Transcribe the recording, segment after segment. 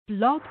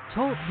Blog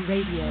Talk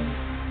Radio.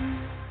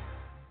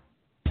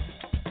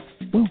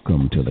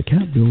 Welcome to the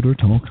CAPBuilder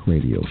Talk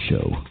Radio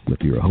Show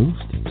with your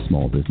host,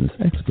 small business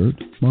expert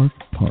Marc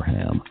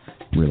Parham.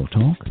 Real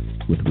talk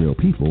with real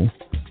people,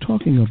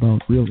 talking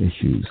about real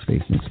issues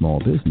facing small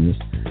business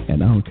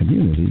and our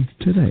community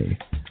today.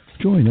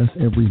 Join us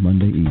every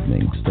Monday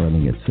evening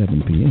starting at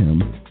 7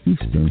 p.m.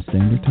 Eastern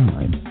Standard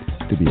Time.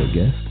 To be a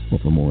guest or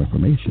for more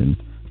information,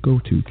 go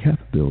to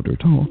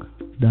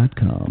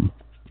CAPBuilderTalk.com.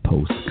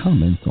 Post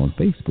comments on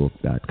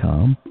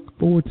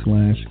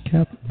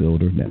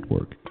Facebook.com/CAPBuilder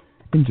Network.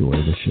 Enjoy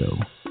the show.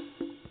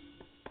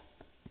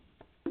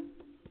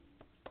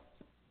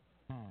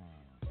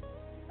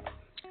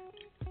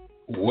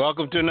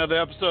 Welcome to another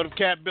episode of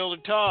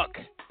CAPBuilder Talk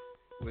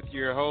with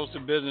your host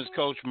and business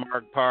coach,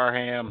 Marc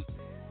Parham.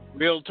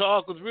 Real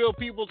talk with real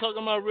people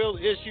talking about real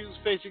issues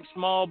facing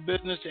small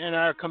business in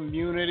our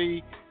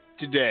community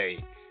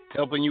today.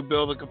 Helping you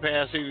build the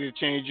capacity to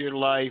change your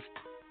life.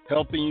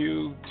 Helping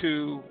you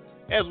to,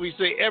 as we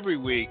say every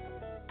week,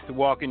 to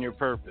walk in your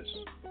purpose.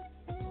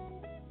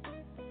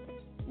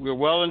 We're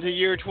well into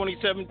year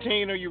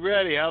 2017. Are you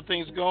ready? How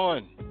things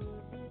going?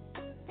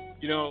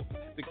 You know,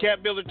 the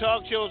CAPBuilder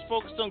Talk Show is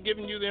focused on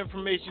giving you the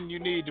information you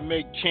need to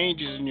make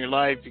changes in your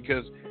life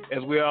because,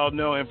 as we all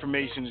know,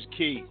 information is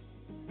key.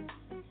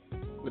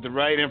 With the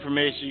right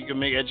information, you can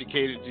make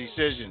educated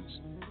decisions.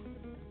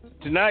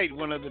 Tonight,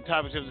 one of the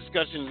topics of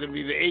discussion is going to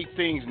be the 8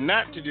 things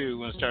not to do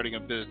when starting a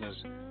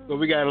business. But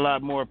we got a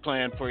lot more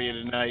planned for you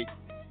tonight.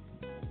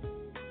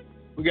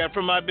 We got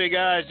from my big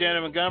eyes,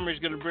 Janet Montgomery is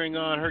going to bring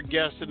on her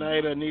guest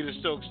tonight, Annita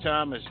Stokes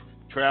Thomas,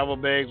 Travel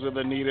Bags with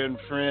Annita and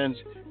Friends.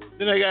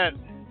 Then I got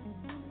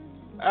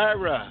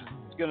Ira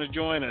is going to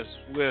join us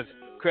with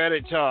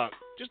Credit Talk,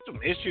 just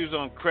some issues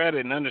on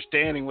credit and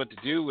understanding what to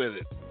do with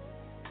it.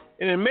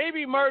 And then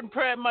maybe Martin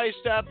Pratt might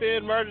stop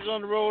in. Martin's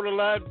on the road a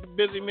lot,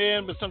 busy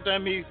man, but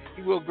sometimes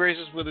he will grace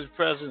us with his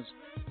presence.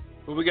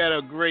 But we got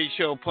a great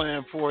show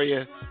planned for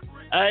you.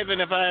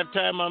 Ivan, if I have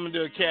time, I'm going to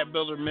do a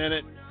CAPBuilder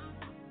Minute.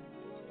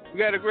 We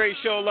got a great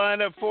show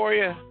lined up for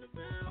you.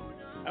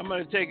 I'm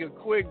going to take a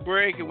quick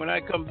break, and when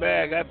I come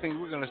back, I think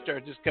we're going to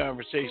start this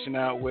conversation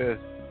out with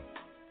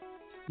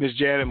Miss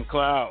Janet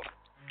McLeod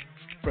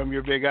from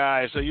Your Big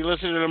Eyes. So you're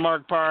listening to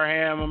Marc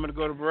Parham. I'm going to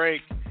go to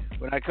break.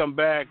 When I come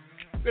back,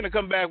 we're going to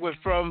come back with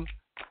From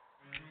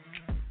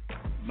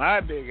My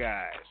Big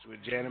Eyes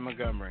with Janet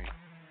Montgomery.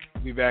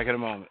 We'll be back in a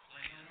moment.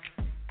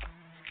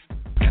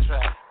 That's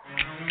right.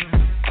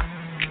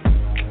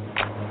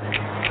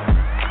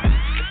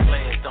 The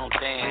players don't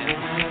dance.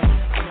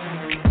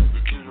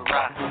 They do the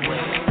rock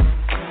away.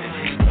 They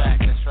lean back.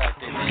 That's right.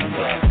 They lean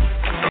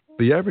back.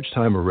 The average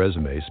time a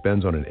resume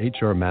spends on an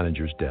HR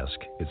manager's desk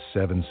is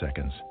 7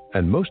 seconds,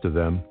 and most of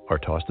them are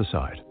tossed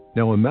aside.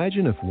 Now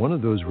imagine if one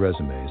of those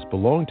resumes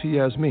belonged to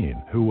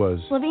Yasmin, who was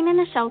living in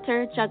a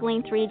shelter,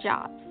 juggling 3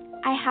 jobs.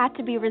 I had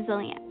to be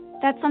resilient.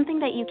 That's something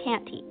that you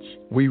can't teach.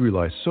 We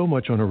rely so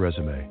much on a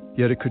resume,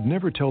 yet it could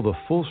never tell the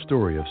full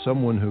story of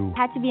someone who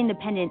had to be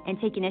independent and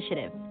take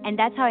initiative. And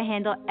that's how I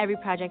handle every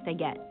project I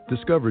get.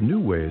 Discover new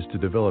ways to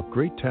develop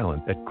great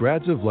talent at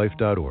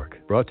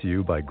gradsoflife.org. Brought to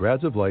you by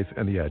Grads of Life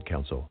and the Ad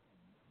Council.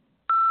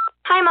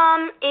 Hi,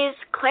 Mom. Is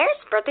Claire's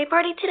birthday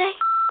party today?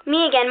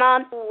 Me again,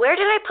 Mom. Where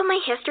did I put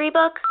my history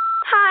book?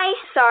 Hi.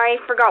 Sorry,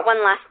 forgot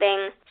one last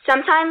thing.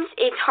 Sometimes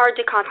it's hard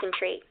to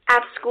concentrate.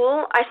 At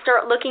school, I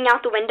start looking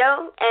out the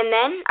window, and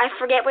then I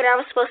forget what I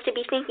was supposed to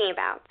be thinking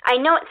about. I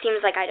know it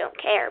seems like I don't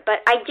care,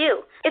 but I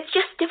do. It's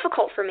just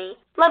difficult for me.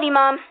 Love you,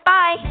 Mom.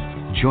 Bye.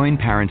 Join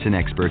parents and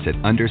experts at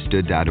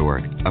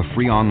Understood.org, a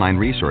free online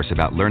resource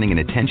about learning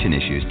and attention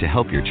issues to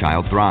help your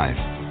child thrive.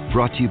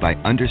 Brought to you by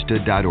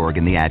Understood.org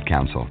and the Ad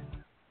Council.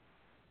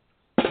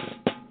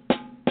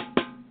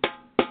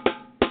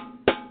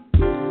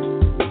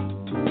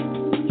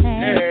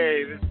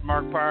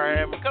 Marc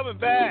Parham. We're coming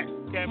back.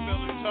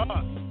 CAPBuilder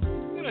Talk.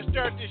 We're going to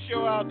start this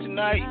show out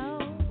tonight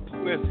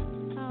with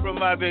From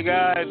My Big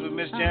Eyes with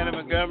Miss Janet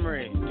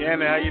Montgomery.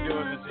 Janet, how you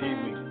doing this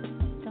evening?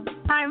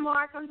 Hi,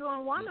 Mark. I'm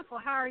doing wonderful.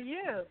 How are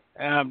you?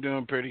 I'm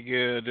doing pretty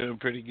good.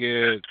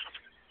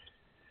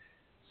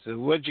 So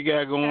what you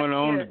got going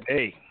on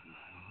today?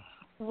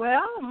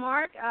 Well,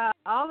 Mark,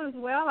 all is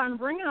well. I'm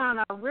bringing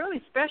on a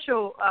really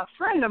special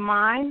friend of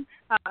mine,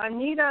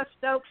 Annita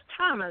Stokes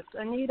Thomas.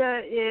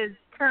 Annita is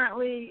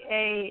currently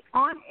a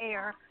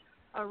on-air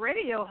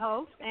radio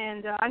host,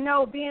 and I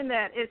know being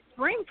that it's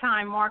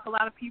springtime, Mark, a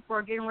lot of people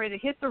are getting ready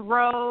to hit the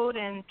road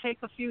and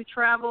take a few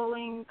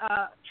traveling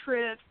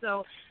trips.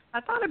 So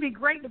I thought it'd be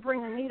great to bring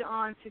Annita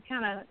on to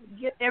kind of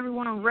get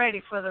everyone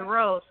ready for the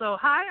road. So,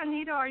 hi,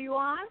 Annita, are you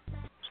on?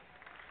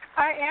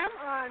 I am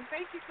on.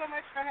 Thank you so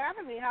much for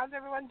having me. How's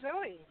everyone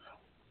doing?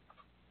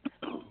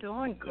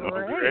 Doing great.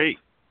 Oh, great.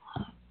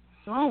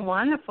 Doing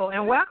wonderful.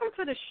 And welcome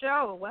to the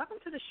show. Welcome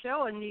to the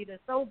show, Annita.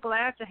 So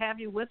glad to have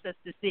you with us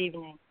this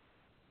evening.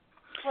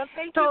 Well,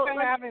 thank you for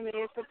having me.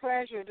 It's a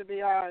pleasure to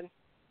be on.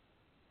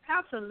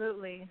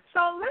 Absolutely.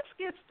 So let's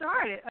get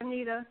started,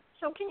 Annita.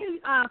 So can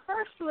you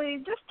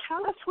firstly just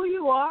tell us who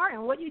you are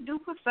and what you do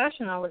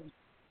professionally?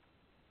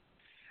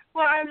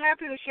 Well, I'm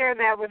happy to share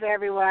that with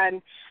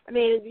everyone. I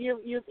mean,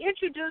 you've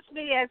introduced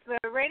me as the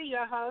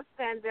radio host,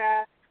 and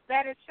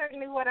that is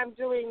certainly what I'm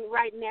doing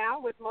right now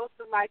with most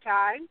of my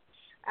time.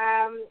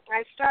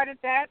 I started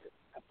that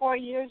 4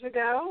 years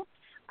ago,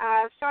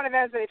 sort of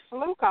as a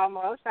fluke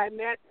almost. I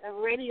met a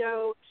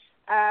radio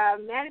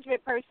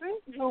management person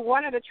who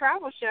wanted a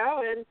travel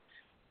show, and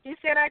he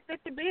said I fit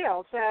the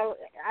bill. So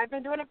I've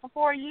been doing it for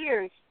 4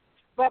 years.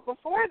 But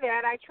before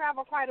that, I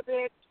traveled quite a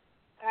bit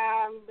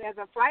as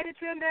a flight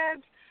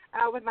attendant,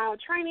 with my own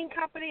training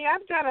company.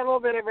 I've done a little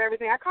bit of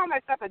everything. I call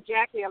myself a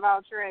Jackie of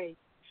all trades.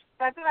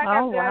 So I feel like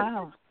I've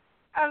done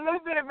a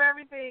little bit of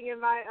everything in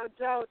my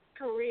adult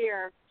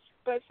career.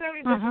 But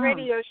certainly this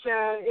radio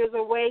show is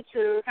a way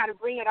to kind of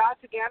bring it all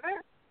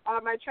together, all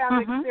of my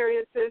travel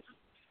experiences.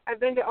 I've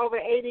been to over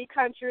 80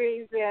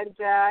 countries and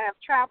have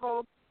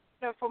traveled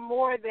for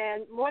more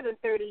than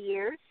 30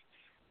 years.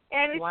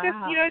 And it's just,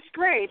 it's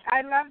great.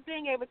 I love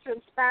being able to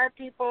inspire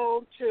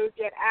people to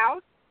get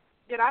out,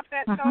 get off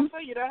that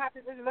sofa. You don't have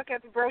to just look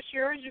at the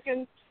brochures. You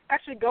can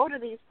actually go to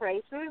these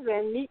places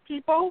and meet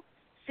people,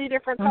 see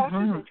different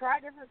cultures, and try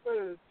different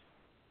foods.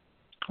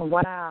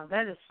 Wow,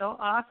 that is so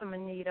awesome,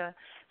 Annita.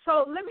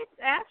 So let me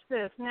ask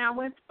this. Now,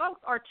 when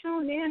folks are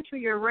tuned in to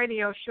your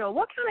radio show,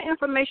 what kind of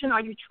information are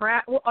you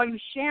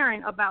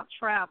sharing about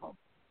travel?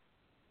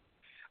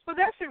 Well,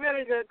 that's a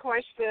really good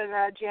question,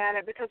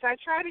 Janet, because I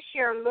try to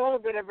share a little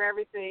bit of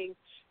everything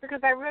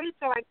because I really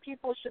feel like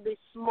people should be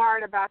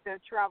smart about their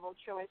travel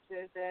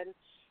choices and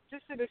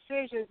just the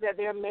decisions that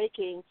they're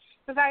making.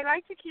 Because I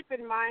like to keep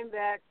in mind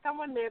that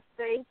someone may have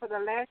stayed for the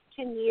last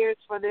 10 years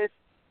for this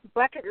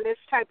bucket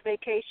list type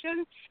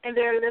vacation, and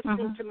they're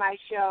listening to my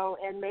show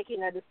and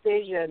making a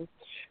decision.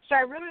 So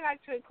I really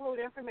like to include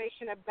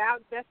information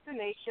about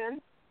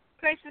destinations,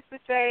 places to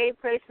stay,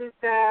 places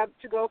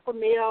to go for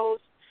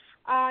meals,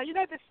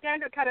 the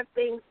standard kind of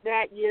things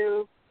that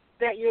you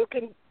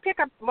can pick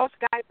up most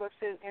guidebooks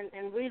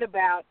and read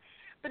about.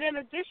 But in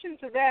addition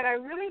to that, I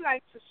really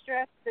like to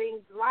stress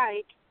things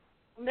like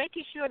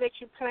making sure that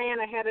you plan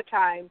ahead of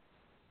time.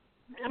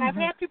 And I've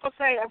had people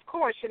say, of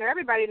course,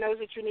 everybody knows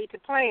that you need to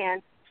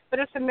plan, but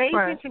it's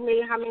amazing to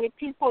me how many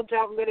people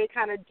don't really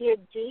kind of dig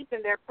deep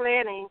in their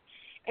planning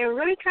and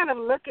really kind of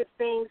look at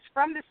things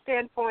from the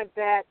standpoint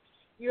that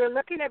you're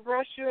looking at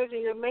brochures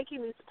and you're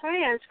making these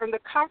plans from the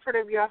comfort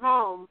of your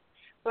home.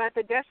 But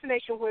the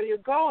destination where you're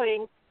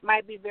going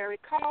might be very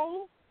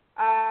cold,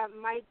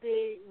 might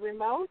be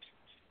remote,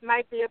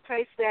 might be a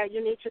place that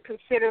you need to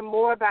consider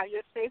more about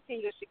your safety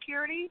and your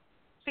security.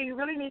 So you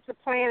really need to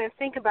plan and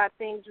think about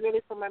things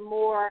really from a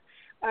more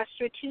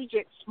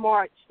strategic,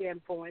 smart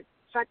standpoint.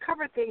 So I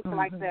cover things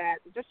like that.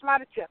 Just a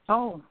lot of tips.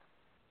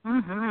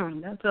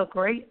 That's a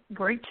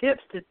great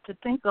tips to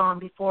think on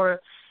before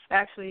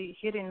actually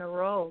hitting the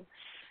road.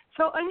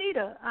 So,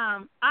 Annita,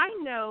 I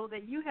know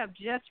that you have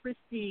just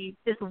received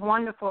this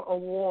wonderful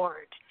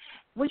award.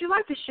 Would you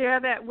like to share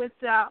that with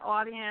our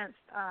audience?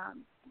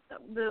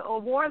 The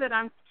award that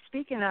I'm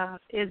speaking of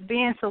is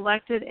being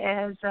selected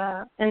as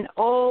an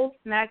old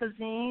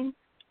magazine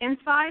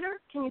insider.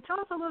 Can you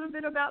tell us a little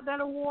bit about that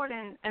award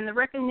and the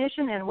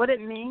recognition and what it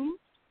means?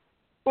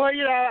 Well,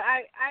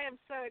 I am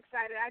so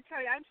excited. I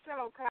tell you, I'm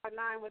still on cloud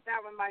nine with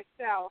that one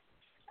myself.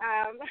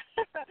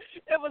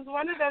 It was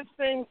one of those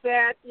things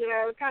that,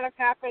 kind of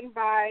happened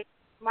by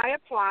my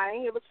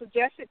applying. It was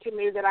suggested to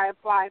me that I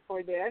apply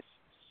for this.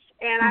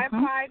 And I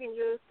applied, and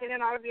you sent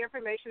in all of the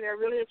information. They're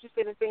really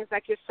interested in things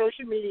like your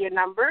social media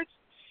numbers.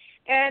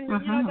 And,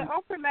 the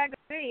Oprah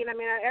magazine, I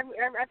mean,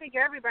 I think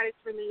everybody's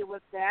familiar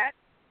with that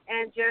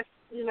and just,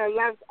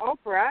 loves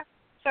Oprah.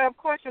 So, of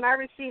course, when I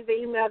received the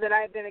email that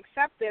I had been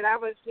accepted, I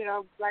was,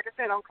 like I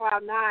said, on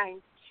cloud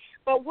nine.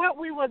 But what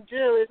we will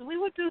do is we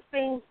will do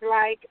things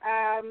like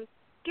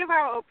give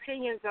our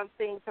opinions on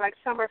things, like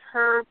some of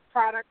her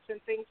products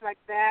and things like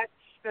that,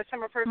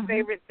 some of her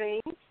favorite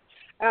things.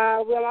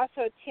 We'll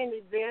also attend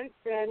events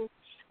and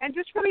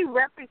just really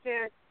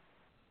represent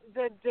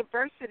the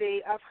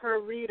diversity of her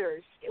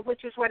readers,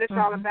 which is what it's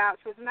all about.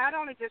 So it's not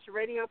only just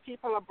radio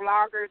people or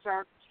bloggers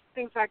or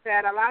things like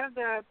that. A lot of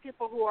the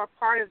people who are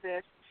part of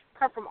this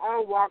come from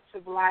all walks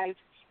of life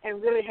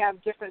and really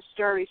have different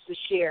stories to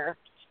share.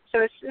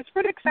 So it's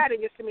pretty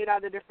exciting just to meet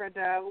all the different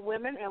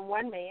women and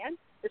one man.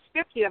 There's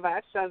 50 of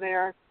us, so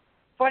there are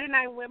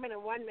 49 women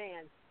and one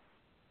man.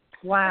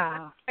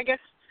 Wow. I guess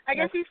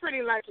he's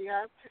pretty lucky,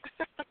 huh?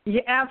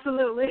 Yeah,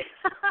 absolutely.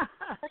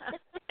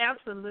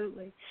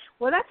 Absolutely.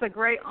 Well, that's a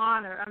great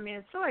honor. I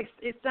mean,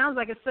 it sounds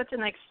like it's such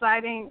an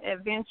exciting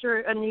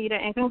adventure,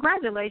 Annita, and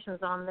congratulations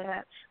on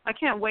that. I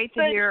can't wait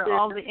to hear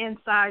all the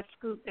inside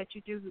scoop that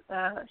you do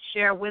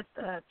share with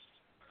us.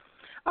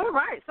 All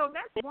right, so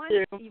that's one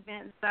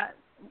event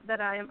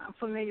that I am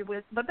familiar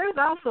with, but there's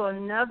also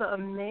another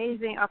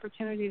amazing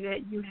opportunity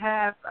that you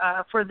have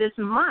for this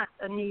month,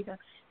 Annita.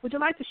 Would you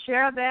like to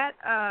share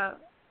that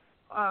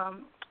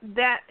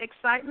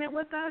excitement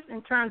with us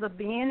in terms of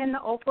being in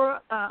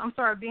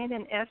being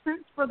in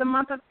Essence for the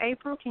month of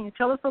April? Can you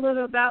tell us a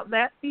little about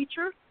that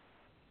feature?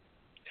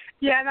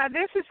 Yeah, now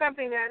this is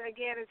something that,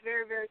 again, is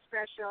very, very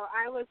special.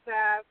 I was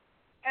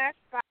asked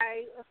by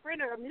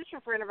a mutual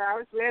friend of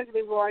ours,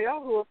 Leslie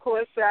Royal, who, of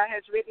course,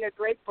 has written a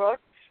great book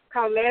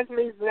called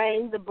Leslie's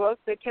Lane, the book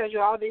that tells you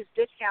all these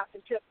discounts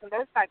and tips and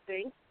those type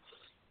things.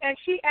 And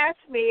she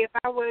asked me if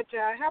I would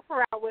help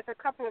her out with a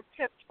couple of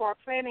tips for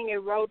planning a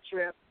road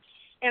trip.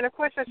 And, of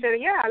course, I said,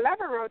 yeah, I love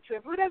a road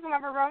trip. Who doesn't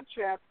love a road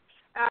trip?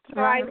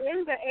 So I'm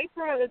in the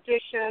April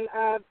edition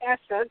of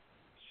Essence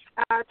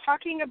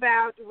talking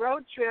about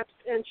road trips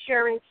and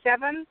sharing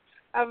 7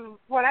 of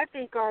what I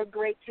think are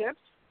great tips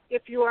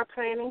if you are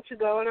planning to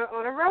go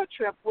on a road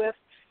trip with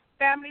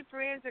family,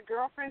 friends, a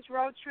girlfriend's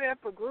road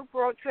trip, a group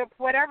road trip,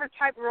 whatever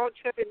type of road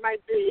trip it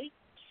might be.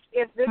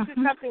 If this is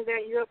something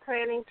that you're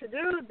planning to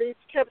do, these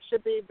tips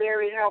should be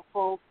very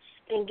helpful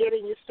in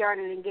getting you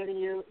started and getting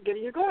you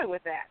going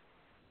with that.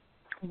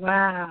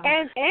 Wow.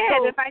 And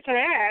if I can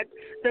add,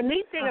 the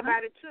neat thing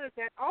about it, too, is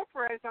that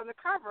Oprah is on the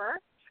cover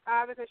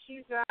because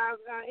she's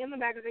in the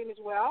magazine as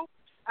well.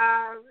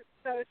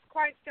 So it's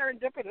quite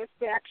serendipitous,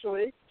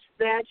 actually,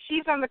 that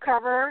she's on the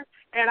cover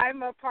and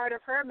I'm a part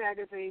of her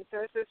magazine. So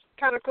it's just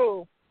kind of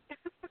cool.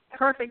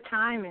 Perfect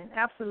timing.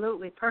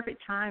 Absolutely.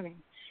 Perfect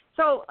timing.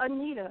 So,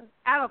 Annita,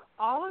 out of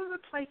all of the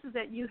places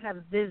that you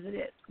have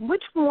visited,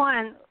 which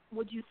one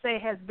would you say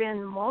has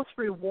been most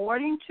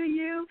rewarding to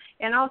you?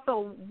 And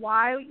also,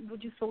 why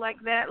would you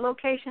select that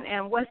location,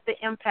 and what's the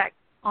impact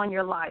on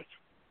your life?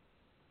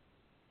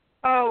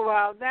 Oh,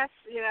 well, that's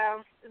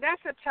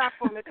a tough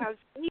one because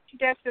each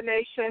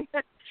destination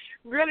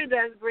really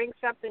does bring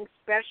something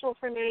special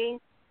for me.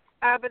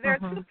 But there are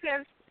 2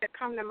 places that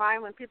come to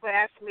mind when people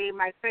ask me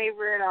my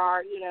favorite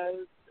or,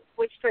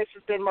 which place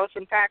has been most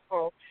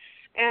impactful.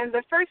 And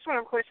the first one,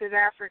 of course, is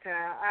Africa.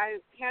 I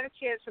had a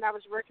chance when I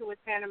was working with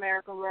Pan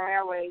American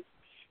Airways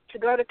to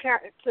go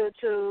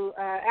to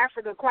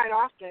Africa quite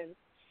often.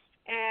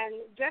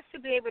 And just to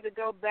be able to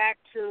go back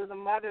to the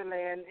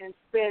motherland and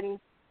spend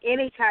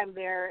any time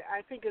there,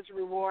 I think is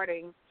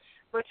rewarding.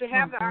 But to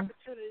have the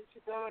opportunity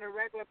to go on a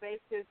regular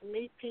basis,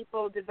 meet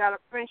people,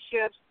 develop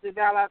friendships,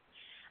 develop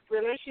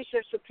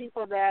relationships with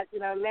people that,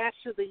 last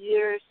through the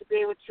years, to be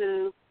able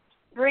to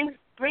bring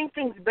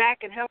things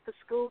back and help the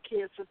school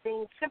kids with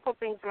simple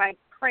things like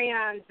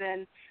crayons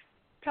and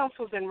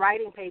pencils and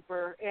writing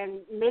paper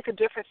and make a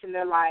difference in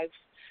their lives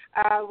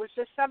was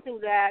just something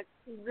that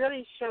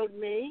really showed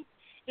me,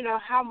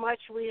 how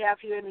much we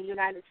have here in the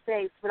United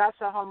States, but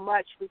also how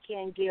much we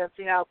can give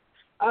to help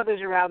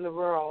others around the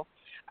world.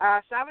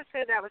 So I would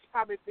say that was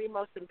probably the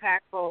most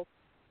impactful.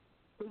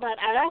 But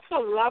I also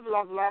love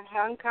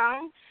Hong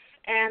Kong,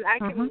 and I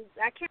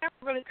can't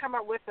really come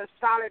up with a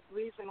solid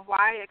reason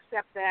why,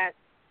 except that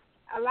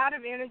a lot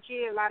of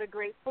energy, a lot of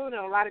great food,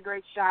 and a lot of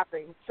great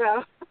shopping.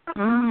 So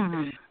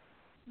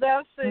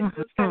those things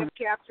just kind of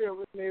capture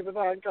with me with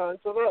Hong Kong.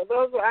 So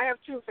those I have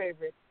 2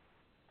 favorites.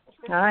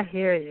 I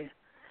hear you.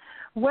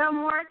 Well,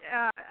 Mark,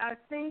 I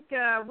think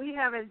we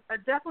have a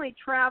definitely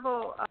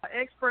travel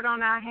expert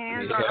on our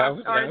hands.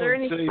 Are there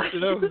any? Say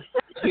so.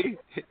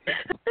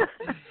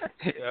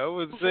 I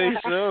would say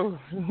so.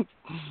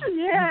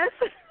 Yes.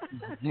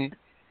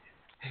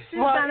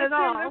 Well, done it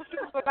all.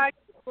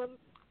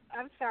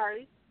 I'm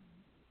sorry.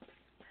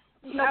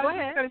 No, go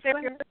ahead.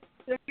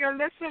 If your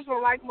listeners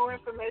would like more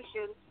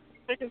information,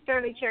 they can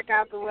certainly check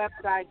out the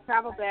website,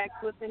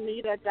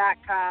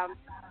 travelbagswithanita.com.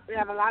 We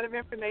have a lot of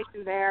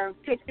information there,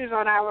 pictures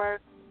on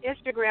our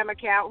Instagram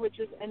account, which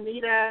is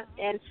Annita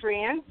and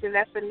Friends, and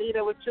that's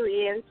Annita with 2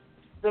 N's,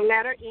 the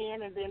letter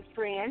N, and then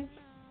Friends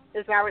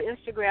is our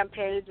Instagram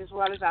page as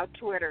well as our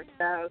Twitter.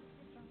 So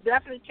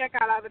definitely check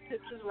out all the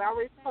pictures. We're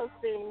always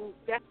posting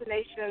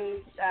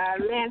destinations,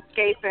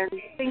 landscape, and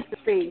things to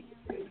see.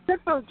 Good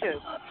food, too.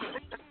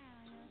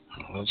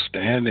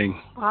 Outstanding.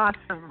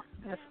 Awesome.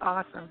 That's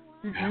awesome.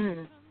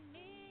 All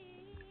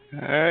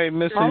right,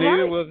 Miss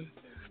Annita, well,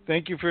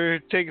 thank you for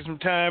taking some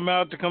time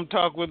out to come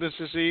talk with us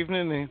this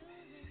evening. And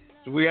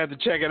we have to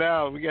check it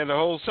out. We got the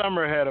whole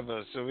summer ahead of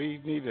us, so we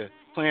need to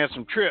plan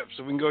some trips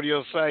so we can go to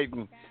your site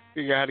and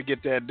figure out how to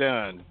get that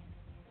done.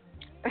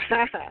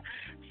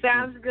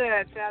 Sounds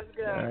good. All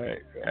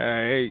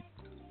right.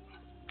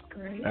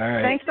 Great. All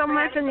right. Thanks so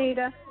much,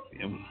 Annita.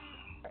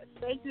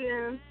 Thank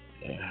you.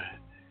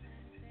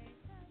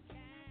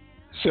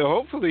 So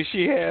hopefully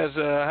she has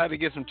how to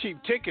get some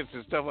cheap tickets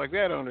and stuff like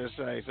that on her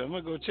site. So I'm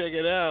going to go check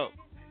it out.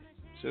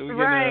 So we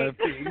can,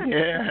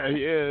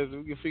 so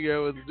we can figure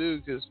out what to do.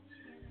 Because,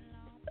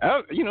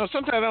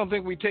 sometimes I don't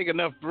think we take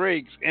enough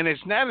breaks, and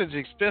it's not as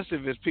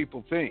expensive as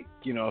people think.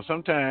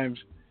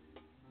 Sometimes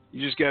you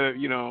just got to,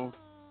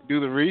 do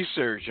the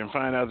research and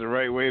find out the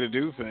right way to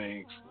do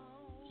things.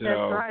 So,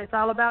 that's right. It's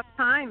all about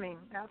timing.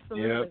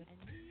 Absolutely.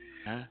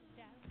 Yep.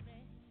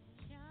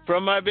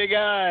 From my big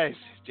eyes,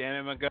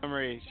 Janet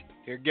Montgomery.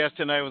 Your guest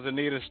tonight was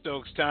Annita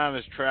Stokes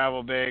Thomas,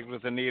 Travel Bags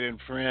with Annita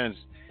and Friends.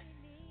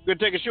 We're going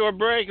to take a short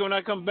break, and when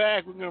I come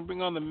back, we're going to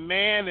bring on the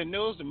man that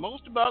knows the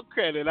most about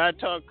credit. I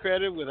Talk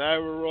Credit with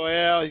Ira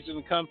Royale. He's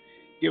going to come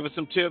give us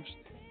some tips.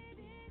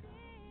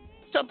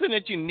 Something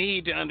that you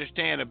need to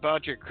understand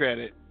about your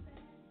credit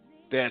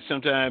that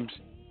sometimes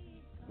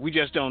we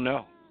just don't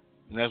know.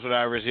 And that's what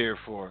Ira's here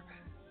for.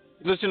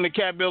 Listen to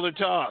CAPBuilder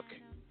Talk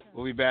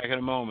We'll be back in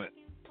a moment.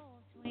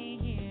 I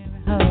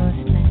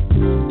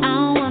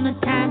don't want to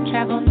time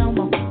travel no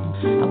more.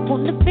 I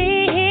want to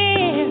be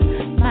here,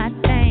 my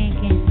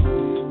thinking.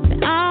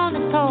 Been on the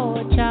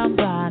porch, I'm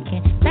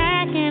rocking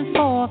back and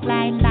forth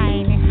like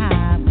lightning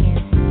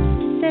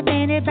Hopkins. If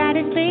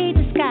anybody see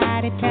the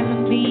sky, they tell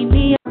them beat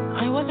me up.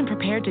 I wasn't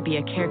prepared to be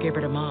a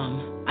caregiver to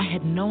Mom. I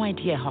had no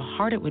idea how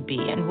hard it would be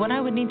and what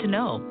I would need to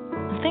know.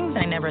 Things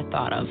I never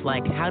thought of,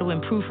 like how to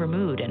improve her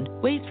mood and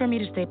ways for me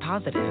to stay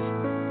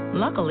positive.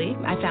 Luckily,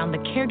 I found the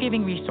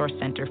Caregiving Resource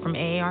Center from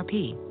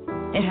AARP.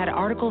 It had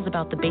articles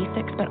about the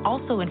basics, but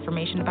also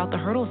information about the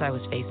hurdles I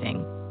was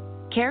facing.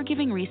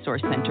 Caregiving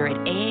Resource Center at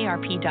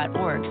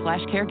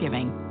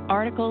aarp.org/caregiving.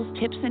 Articles,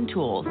 tips, and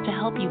tools to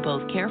help you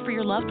both care for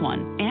your loved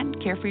one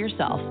and care for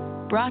yourself.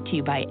 Brought to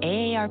you by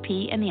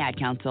AARP and the Ad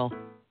Council.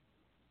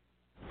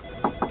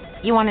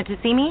 You wanted to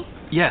see me?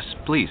 Yes,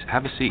 please,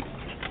 have a seat.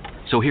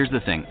 So here's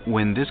the thing.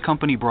 When this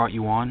company brought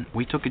you on,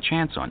 we took a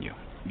chance on you.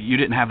 You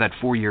didn't have that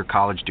 4-year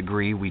college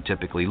degree we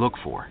typically look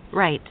for.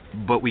 Right.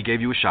 But we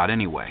gave you a shot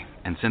anyway.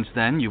 And since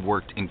then, you've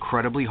worked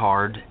incredibly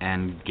hard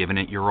and given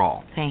it your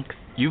all. Thanks.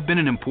 You've been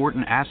an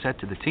important asset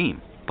to the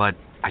team, but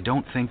I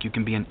don't think you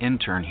can be an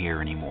intern here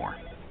anymore.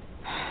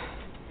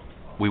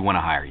 We want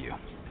to hire you.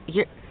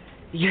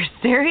 You're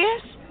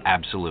serious?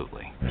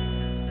 Absolutely.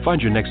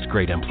 Find your next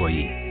great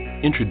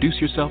employee.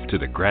 Introduce yourself to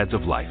the grads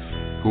of life.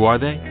 Who are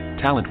they?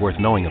 Talent worth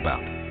knowing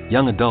about.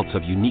 Young adults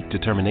of unique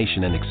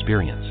determination and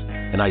experience.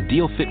 An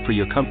ideal fit for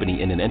your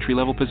company in an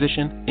entry-level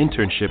position,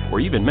 internship, or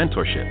even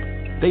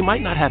mentorship. They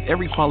might not have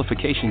every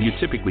qualification you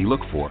typically look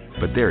for,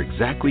 but they're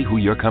exactly who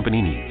your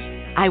company needs.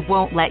 I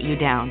won't let you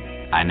down.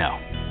 I know.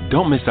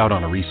 Don't miss out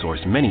on a resource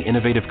many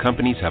innovative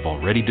companies have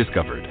already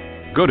discovered.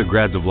 Go to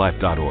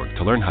gradsoflife.org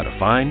to learn how to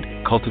find,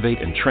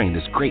 cultivate, and train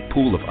this great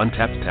pool of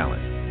untapped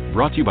talent.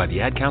 Brought to you by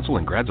the Ad Council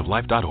and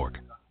gradsoflife.org.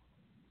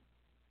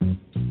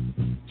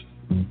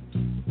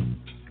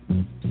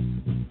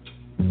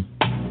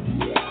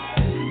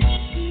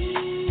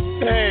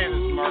 Hey, this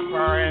is Marc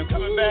Parham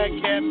coming back,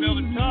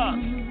 CAPBuilder Talk.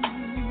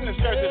 I'm going to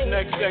start this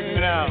next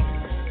segment out.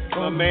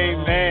 My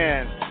main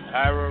man,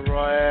 Ira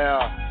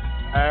Royale.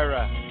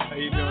 Ira, how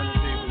you doing this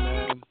evening,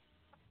 man?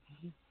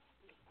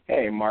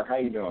 Hey, Mark, how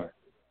you doing?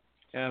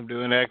 Yeah, I'm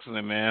doing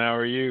excellent, man. How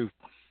are you?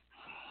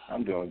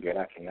 I'm doing good.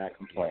 I cannot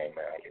complain,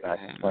 man. I cannot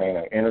complain.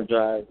 I'm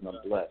energized and I'm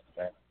blessed,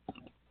 man.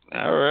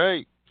 All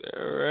right.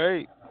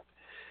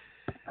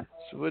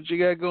 So what you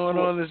got going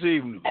on this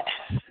evening?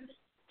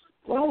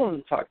 What I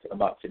want to talk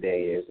about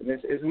today is, and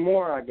it's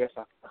more, I guess,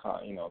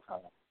 kind of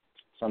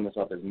sum this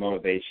up as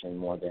motivation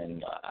more than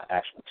an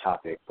actual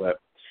topic.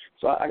 But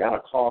so I got a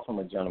call from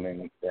a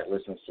gentleman that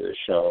listens to the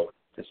show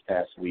this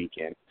past week,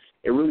 and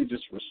it really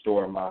just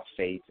restored my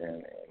faith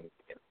and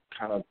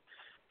kind of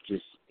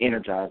just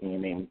energized me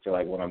and made me feel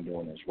like what I'm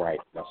doing is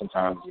right. Now,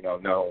 sometimes you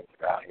don't know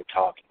you're out here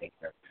talking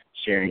and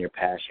sharing your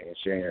passion and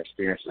sharing your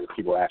experiences.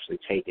 People actually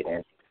take it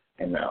in,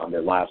 and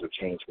their lives will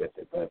change with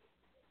it. But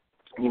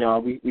you know,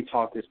 we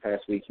talked this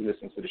past week. He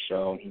listened to the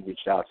show, and he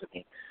reached out to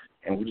me.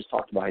 And we just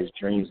talked about his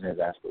dreams and his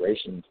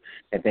aspirations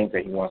and things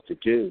that he wants to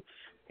do.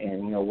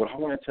 And, you know, what I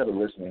want to tell the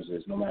listeners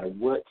is no matter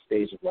what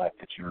stage of life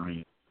that you're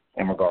in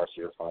regards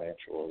to your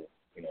financial,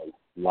 you know,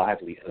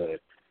 livelihood,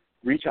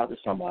 reach out to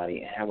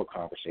somebody and have a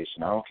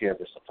conversation. I don't care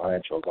if it's a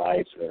financial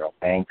advisor or a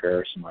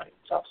banker, somebody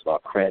who talks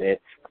about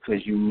credit,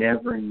 because you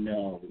never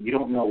know. You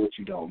don't know what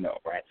you don't know,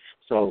 right?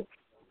 So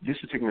this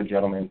particular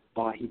gentleman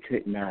thought he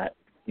could not,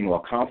 you know,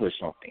 accomplish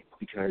something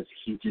because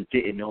he just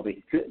didn't know that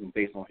he couldn't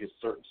based on his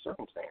certain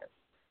circumstance.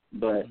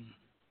 But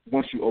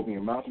once you open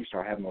your mouth, you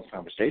start having those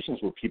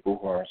conversations with people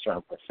who are in a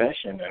certain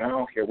profession, and I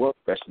don't care what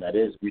profession that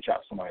is, reach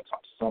out to somebody,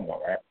 talk to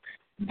someone, right?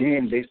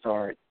 Then they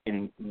start,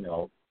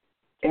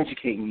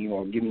 educating you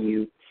or giving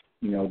you,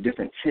 you know,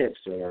 different tips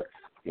or,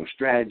 you know,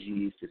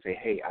 strategies to say,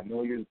 hey, I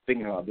know you're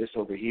thinking about this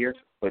over here,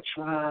 but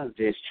try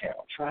this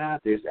channel, try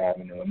this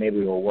avenue, and maybe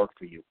it will work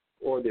for you.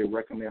 Or they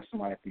recommend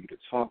somebody for you to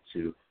talk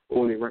to,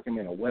 or they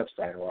recommend a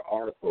website or an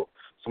article.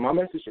 So my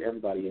message to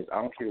everybody is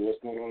I don't care what's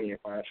going on in your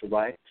financial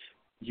life,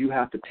 you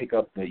have to pick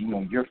up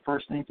your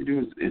first thing to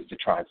do is to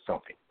try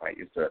something, right?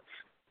 Is to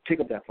pick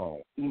up that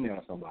phone,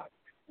 email somebody,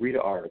 read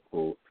an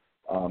article,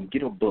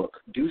 get a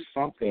book, do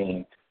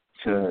something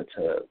to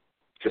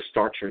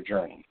start your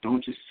journey.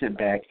 Don't just sit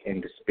back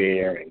in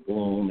despair and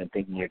gloom and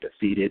thinking you're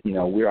defeated. You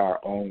know, we're our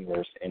own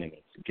worst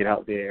enemies. Get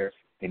out there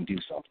and do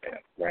something,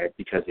 right?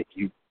 Because at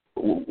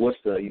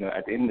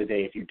the end of the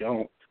day, if you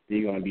don't,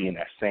 you're going to be in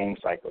that same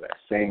cycle, that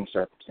same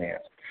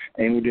circumstance.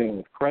 And we're dealing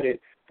with credit.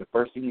 The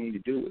first thing you need to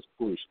do is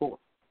pull your score,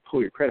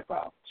 pull your credit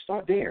file.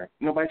 Start there.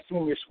 Nobody's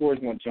saying your score is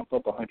going to jump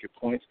up 100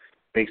 points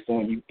based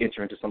on you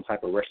enter into some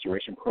type of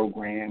restoration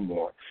program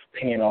or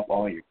paying off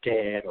all your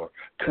debt or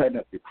cutting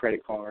up your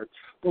credit cards.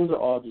 Those are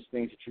all just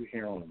things that you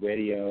hear on the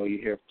radio, you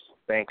hear from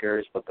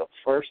bankers. But the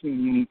first thing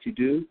you need to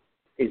do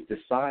is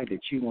decide that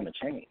you want to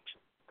change.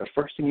 The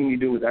first thing you need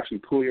to do is actually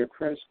pull your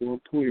credit score,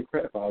 pull your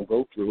credit file,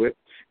 go through it,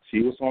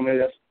 see what's on there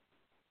that's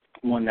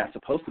one that's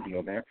supposed to be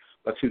on there,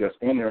 but two that's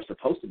on there are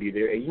supposed to be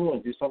there, and you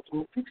want to do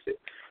something to fix it.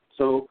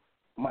 So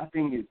my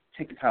thing is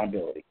take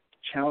accountability.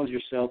 Challenge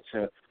yourself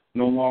to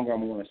no longer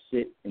I'm going to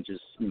sit and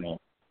just,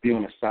 be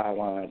on the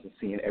sidelines and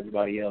seeing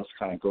everybody else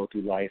kind of go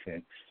through life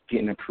and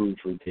getting approved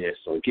for this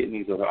or getting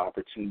these other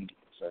opportunities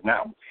or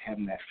not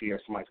having that fear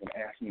somebody's going to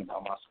ask me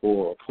about my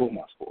score or pull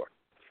my score.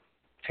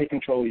 Take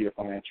control of your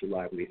financial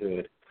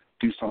livelihood.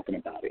 Do something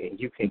about it, and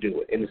you can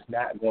do it. And it's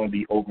not going to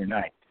be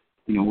overnight.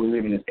 We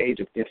live in this age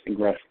of instant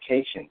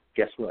gratification.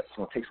 Guess what? It's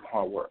going to take some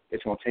hard work.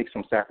 It's going to take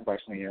some sacrifice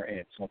on your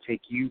end. It's going to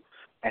take you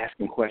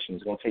asking questions.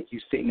 It's going to take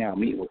you sitting down,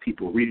 meeting with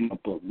people, reading a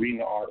book,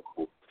 reading an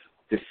article.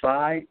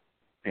 Decide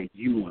that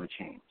you want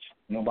to change.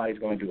 Nobody's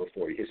going to do it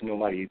for you. It's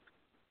nobody's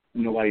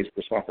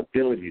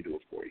responsibility to do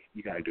it for you.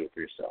 You got to do it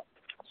for yourself.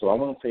 So I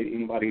want to say to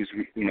anybody who's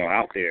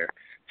out there,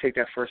 take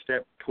that first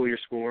step, pull your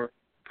score,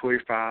 pull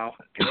your file,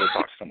 and go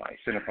talk to somebody.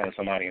 Sit in front of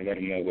somebody and let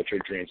them know what your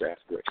dreams and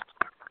aspirations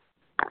are.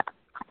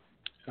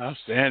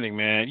 Outstanding,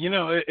 man.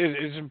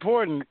 It's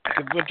important.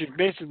 What you're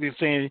basically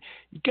saying,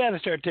 you got to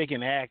start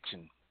taking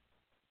action.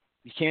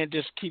 You can't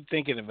just keep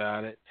thinking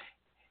about it,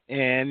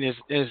 and it's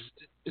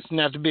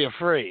not to be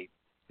afraid.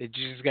 You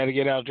just got to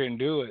get out there and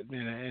do it.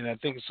 And I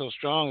think it's so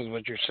strong is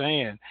what you're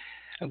saying.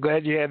 I'm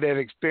glad you had that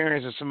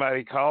experience of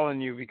somebody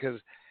calling you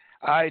because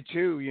I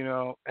too,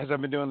 as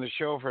I've been doing the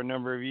show for a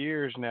number of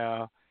years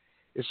now,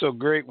 it's so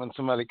great when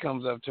somebody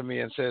comes up to me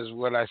and says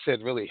what I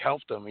said really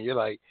helped them. And you're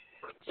like,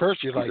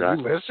 first you're like,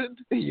 exactly.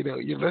 You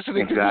listened? You're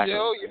listening exactly.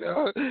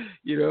 To the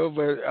show,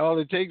 but all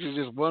it takes is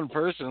just one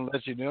person to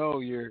let you know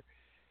your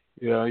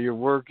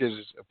work is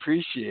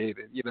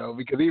appreciated,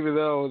 because even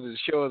though the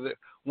show is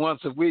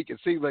once a week, it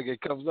seems like it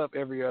comes up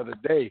every other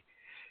day,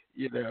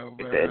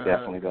 But, it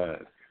definitely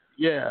does.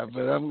 Yeah,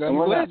 but I'm glad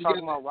you not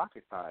talking about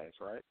rocket science,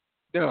 right?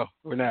 No,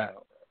 we're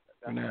not.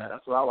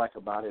 That's what I like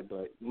about it,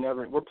 but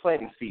we're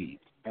planting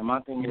seeds. And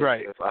my thing is,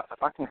 right. if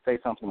I can say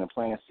something and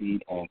plant a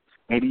seed, and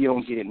maybe you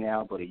don't get it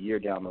now, but a year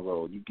down the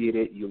road, you get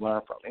it, you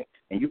learn from it,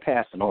 and you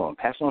pass it on.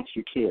 Pass it on to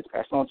your kids.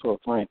 Pass it on to a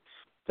friend.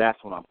 That's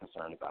what I'm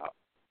concerned about.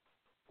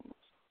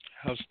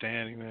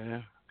 Outstanding,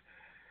 man.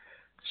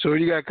 So what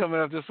do you got coming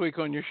up this week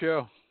on your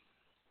show?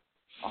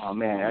 Oh,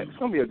 man, it's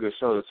going to be a good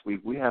show this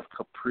week. We have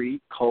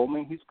Capri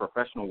Coleman. He's a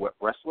professional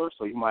wrestler,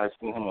 so you might have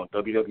seen him on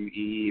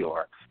WWE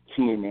or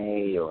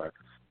TNA or,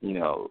 he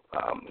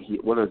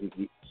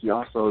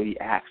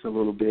acts a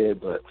little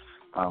bit, but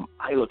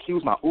he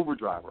was my Uber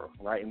driver,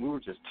 right? And we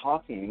were just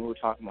talking. We were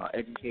talking about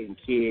educating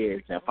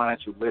kids and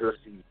financial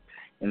literacy.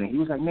 And then he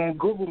was like, man,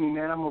 Google me,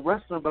 man. I'm a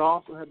wrestler, but I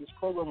also have this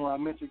program where I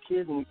mentor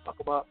kids and we talk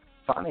about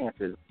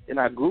finances. And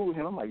I Googled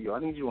him. I'm like, I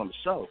need you on the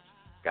show.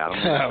 Got him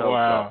on the show.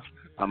 Wow. So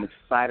I'm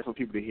excited for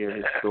people to hear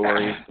his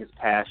story, his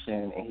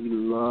passion,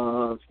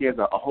 and he has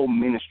a whole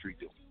ministry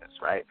doing this,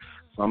 right?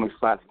 So I'm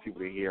excited for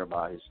people to hear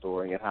about his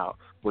story and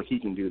what he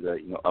can do to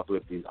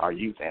uplift our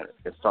youth and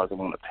start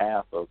them on the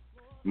path of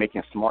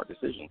making smart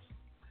decisions.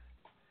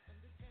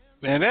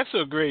 Man, that's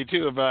so great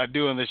too about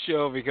doing the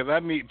show because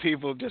I meet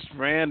people just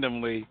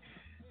randomly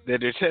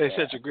that they tell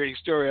such a great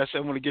story. I said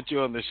I want to get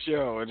you on the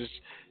show, and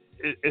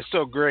it's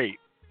so great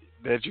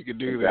that you can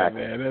do that,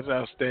 man. That's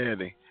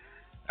outstanding.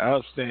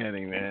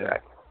 Outstanding, man.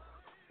 Exactly.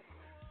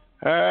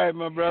 All right,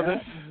 my brother.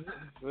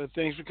 Well,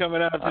 thanks for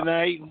coming out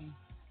tonight.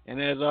 And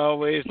as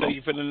always, thank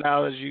you for the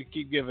knowledge you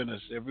keep giving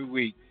us every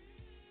week.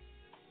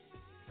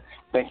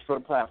 Thanks for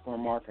the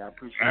platform, Mark. I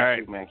appreciate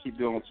it, man. Keep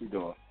doing what you're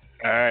doing.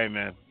 All right,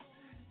 man.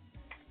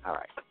 All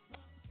right.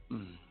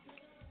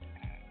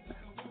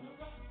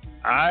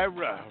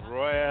 Ira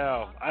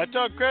Royale. I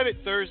Talk Credit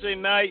Thursday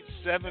night,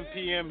 7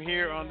 p.m.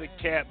 here on the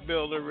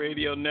CAPBuilder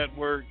Radio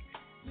Network.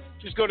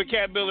 Just go to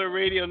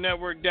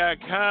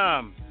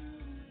CAPBuilderRadioNetwork.com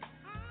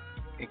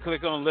and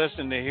click on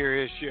listen to hear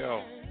his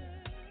show.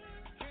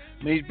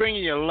 I mean, he's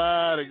bringing you a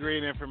lot of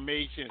great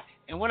information.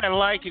 And what I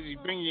like is he's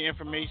bringing you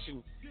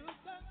information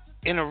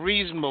in a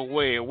reasonable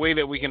way, a way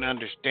that we can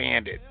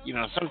understand it.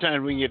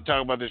 Sometimes when you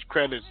talk about this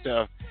credit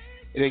stuff,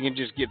 it can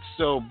just get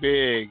so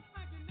big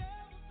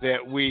that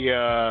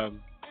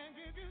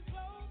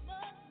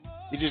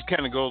it just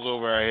kind of goes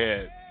over our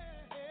head.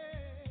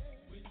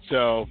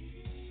 So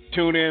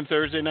tune in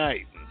Thursday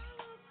night.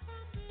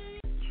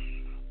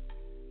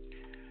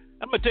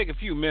 I'm going to take a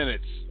few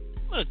minutes.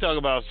 I'm going to talk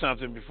about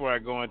something before I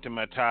go into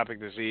my topic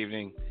this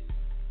evening.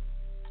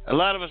 A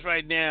lot of us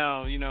right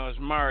now, it's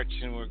March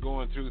and we're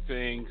going through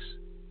things.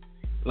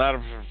 A lot of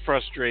us are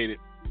frustrated.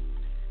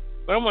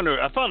 But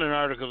I found an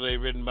article today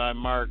written by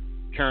Mark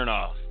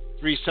Chernoff.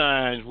 3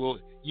 signs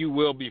you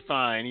will be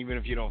fine even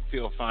if you don't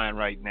feel fine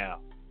right now.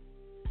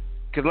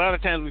 Because a lot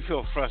of times we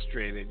feel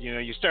frustrated.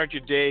 You start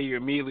your day, you're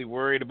immediately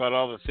worried about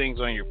all the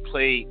things on your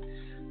plate,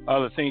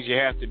 all the things you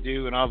have to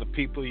do, and all the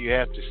people you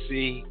have to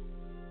see.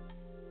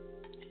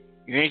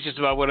 You're anxious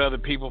about what other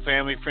people,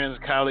 family, friends,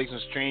 colleagues,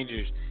 and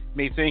strangers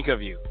may think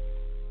of you.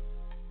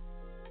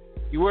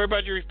 You worry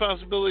about your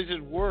responsibilities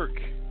at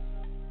work.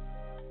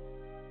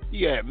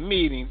 You got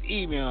meetings,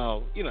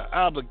 email,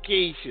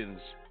 obligations.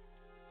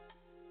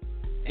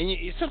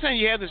 And sometimes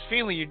you have this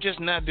feeling you're just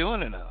not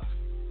doing enough.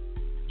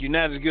 You're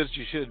not as good as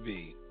you should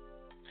be.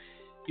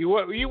 You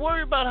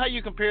worry about how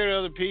you compare to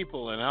other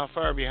people and how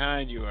far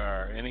behind you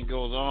are. And it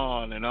goes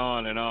on and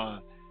on and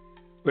on.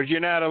 But you're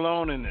not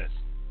alone in this.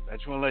 I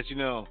just want to let you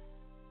know.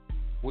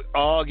 We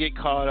all get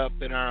caught up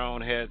in our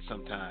own heads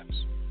sometimes.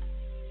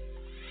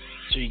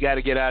 So you got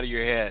to get out of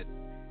your head.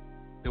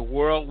 The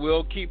world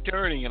will keep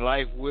turning and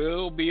life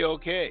will be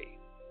okay.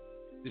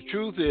 The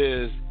truth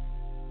is,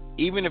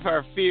 even if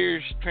our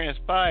fears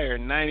transpire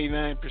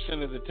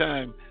 99% of the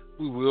time,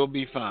 we will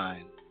be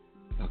fine.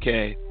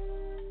 Okay?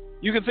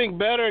 You can think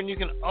better and you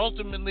can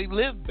ultimately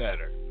live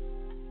better.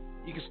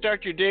 You can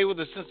start your day with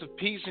a sense of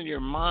peace in your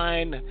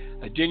mind,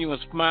 a genuine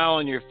smile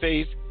on your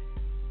face,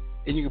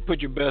 and you can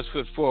put your best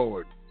foot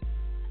forward.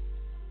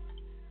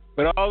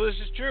 But all this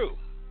is true.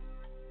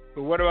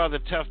 But what about the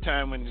tough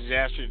time when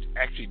disaster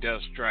actually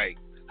does strike?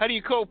 How do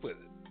you cope with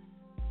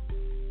it?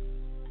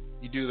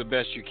 You do the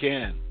best you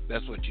can.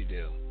 That's what you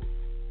do.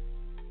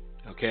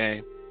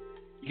 Okay?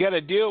 You got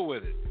to deal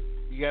with it.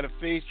 You got to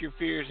face your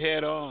fears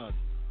head on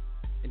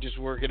and just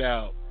work it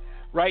out.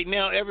 Right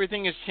now,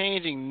 everything is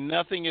changing.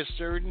 Nothing is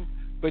certain,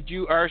 but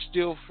you are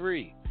still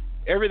free.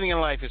 Everything in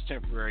life is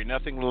temporary.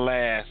 Nothing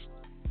lasts.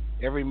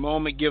 Every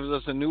moment gives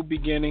us a new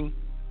beginning.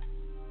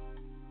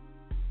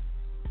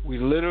 We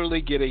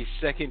literally get a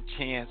second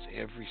chance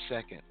every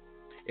second.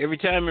 Every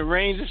time it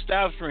rains, it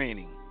stops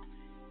raining.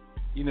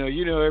 You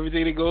know,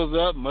 everything that goes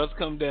up must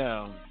come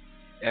down.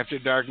 After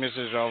darkness,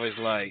 there's always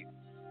light.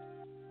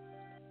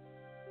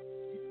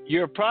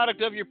 You're a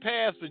product of your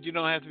past, but you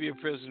don't have to be a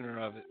prisoner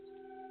of it.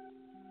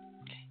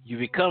 You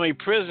become a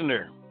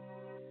prisoner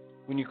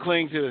when you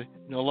cling to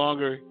no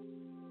longer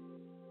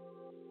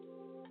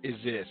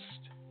exist.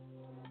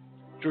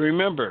 So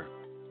remember,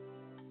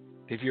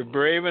 if you're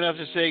brave enough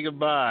to say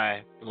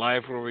goodbye,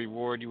 life will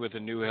reward you with a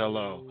new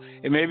hello.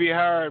 It may be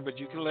hard, but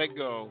you can let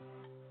go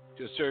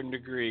to a certain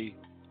degree.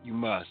 You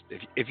must,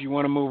 if you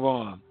want to move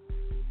on.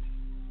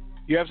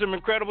 You have some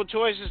incredible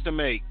choices to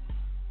make.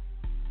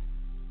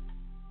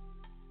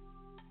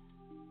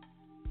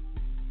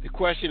 The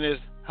question is,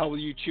 how will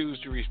you choose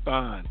to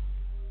respond?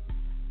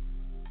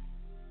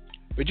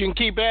 But you can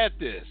keep at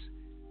this.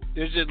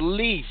 There's at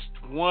least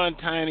one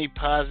tiny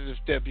positive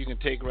step you can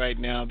take right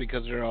now,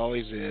 because there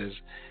always is.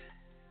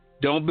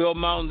 Don't build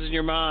mountains in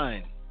your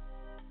mind.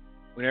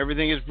 When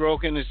everything is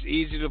broken, it's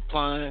easy to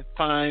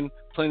find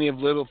plenty of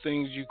little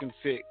things you can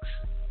fix.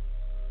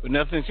 When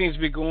nothing seems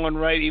to be going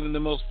right, even the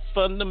most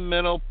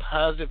fundamental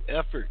positive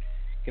effort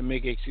can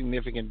make a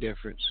significant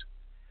difference.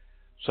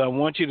 So I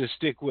want you to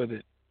stick with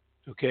it,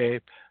 okay?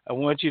 I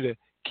want you to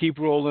keep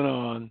rolling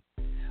on.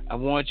 I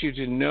want you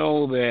to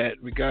know that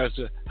regardless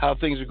of how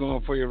things are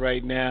going for you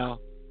right now,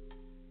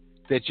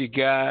 that you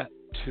got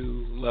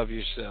to love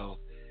yourself.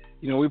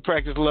 You know, we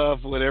practice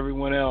love with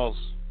everyone else,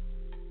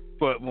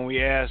 but when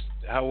we ask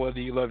how well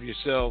do you love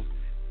yourself,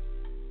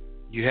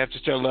 you have to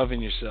start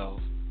loving yourself.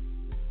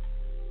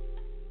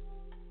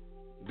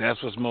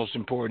 That's what's most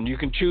important. You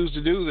can choose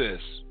to do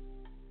this.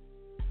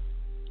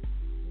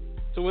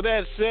 So with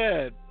that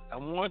said, I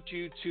want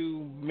you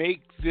to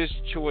make this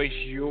choice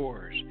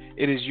yours.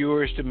 It is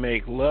yours to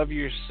make. Love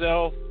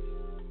yourself.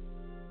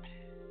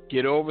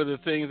 Get over the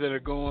things that are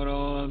going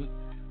on.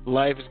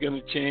 Life is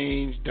going to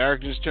change.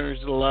 Darkness turns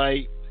to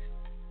light.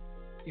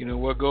 You know,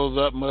 what goes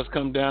up must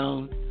come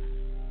down.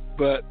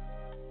 But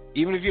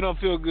even if you don't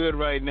feel good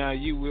right now,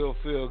 you will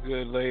feel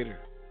good later.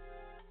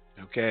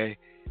 Okay?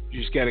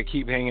 You just got to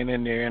keep hanging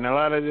in there. And a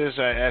lot of this,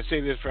 I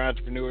say this for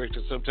entrepreneurs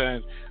because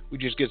sometimes we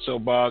just get so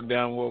bogged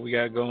down with what we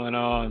got going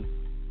on.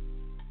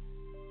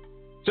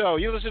 So,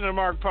 you listen to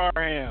Marc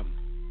Parham.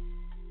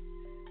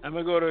 I'm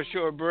going to go to a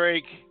short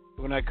break.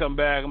 When I come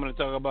back, I'm going to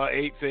talk about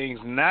 8 things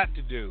not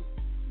to do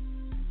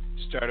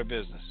to start a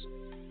business.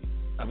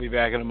 I'll be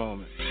back in a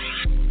moment.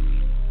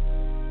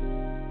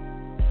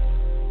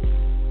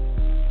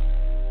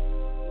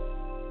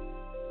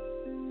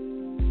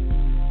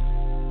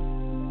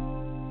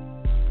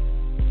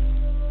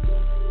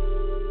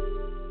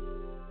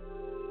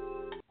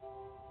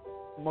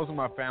 Most of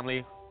my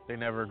family, they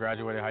never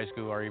graduated high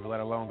school or even let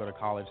alone go to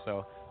college,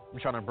 so I'm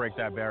trying to break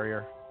that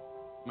barrier.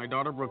 My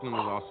daughter Brooklyn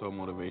was also a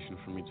motivation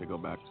for me to go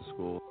back to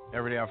school.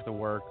 Every day after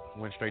work,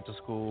 went straight to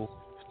school,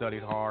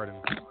 studied hard,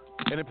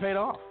 and it paid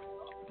off.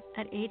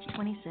 At age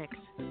 26,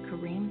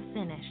 Kareem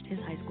finished his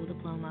high school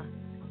diploma.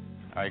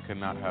 I could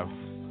not have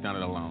done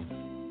it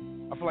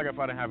alone. I feel like if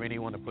I didn't have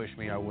anyone to push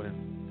me, I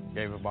wouldn't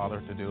give a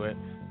bother to do it.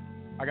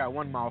 I got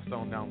one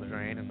milestone down the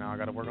drain, and now I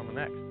got to work on the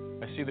next.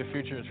 I see the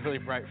future is really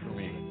bright for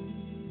me.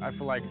 I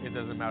feel like it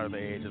doesn't matter the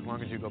age, as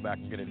long as you go back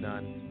and get it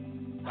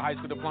done. The high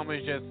school diploma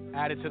is just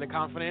added to the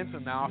confidence,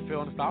 and now I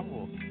feel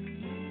unstoppable.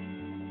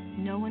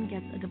 No one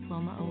gets a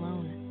diploma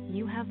alone.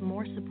 You have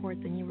more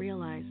support than you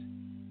realize.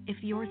 If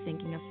you're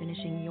thinking of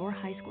finishing your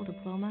high school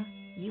diploma,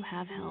 you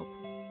have help.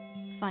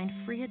 Find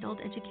free adult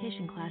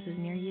education classes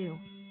near you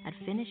at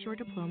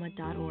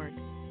finishyourdiploma.org.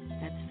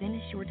 That's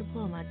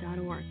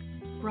finishyourdiploma.org.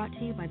 Brought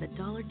to you by the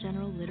Dollar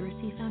General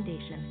Literacy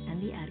Foundation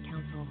and the Ad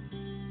Council.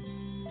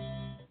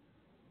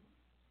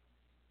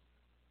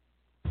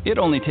 It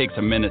only takes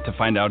a minute to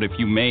find out if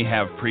you may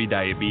have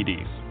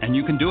prediabetes, and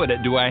you can do it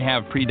at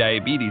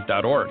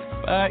doihaveprediabetes.org.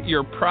 But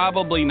you're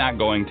probably not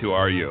going to,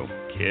 are you?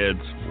 Kids,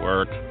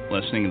 work,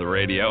 listening to the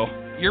radio.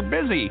 you're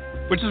busy,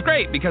 which is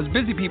great because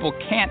busy people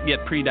can't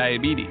get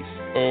prediabetes.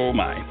 Oh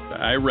my,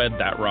 I read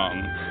that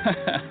wrong.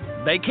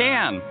 They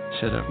can.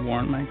 Should have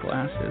worn my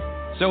glasses.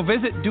 So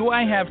visit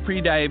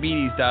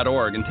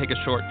doihaveprediabetes.org and take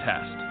a short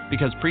test,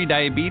 because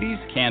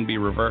prediabetes can be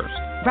reversed.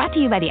 Brought to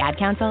you by the Ad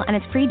Council and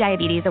its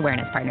pre-diabetes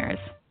awareness partners.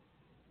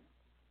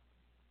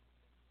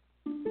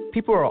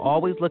 People are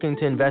always looking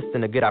to invest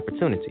in a good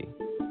opportunity.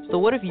 So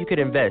what if you could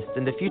invest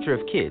in the future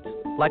of kids,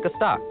 like a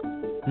stock?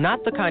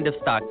 Not the kind of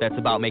stock that's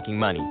about making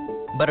money,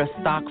 but a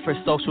stock for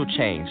social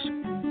change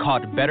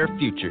called Better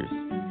Futures.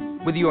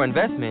 With your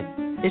investment,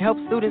 it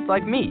helps students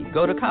like me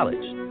go to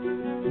college.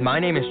 My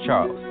name is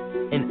Charles,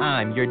 and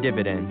I'm your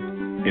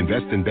dividend.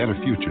 Invest in better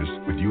futures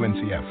with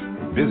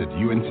UNCF. Visit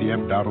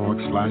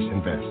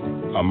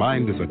uncf.org/invest. A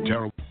mind is a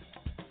terrible...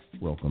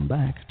 Welcome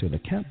back to the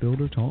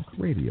CAPBuilder Talk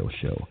radio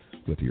show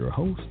with your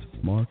host,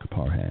 Marc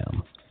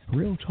Parham.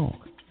 Real talk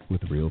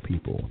with real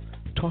people,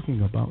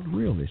 talking about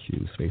real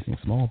issues facing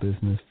small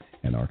business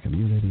and our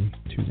community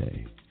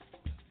today.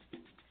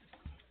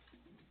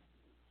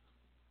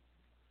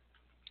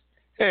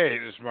 Hey,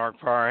 this is Marc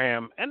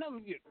Parham, and I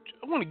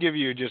want to give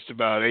you just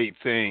about 8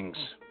 things.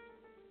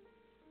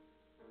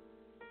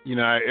 You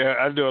know,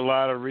 I do a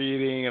lot of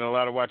reading and a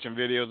lot of watching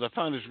videos. I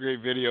found this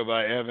great video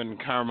by Evan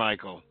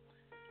Carmichael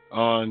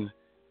on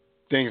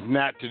things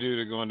not to do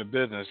to go into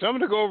business. So I'm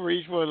going to go over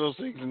each one of those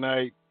things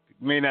tonight.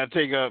 It may not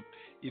take up,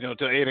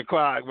 till 8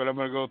 o'clock, but I'm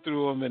going to go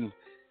through them and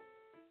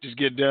just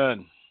get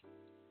done.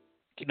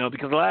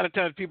 Because a lot of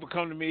times people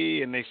come to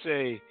me and they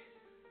say,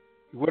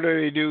 what do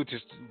they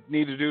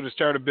need to do to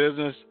start a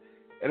business?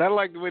 And I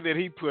like the way that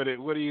he put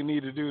it. What do you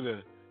need to do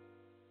to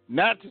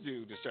not to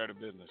do to start a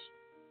business?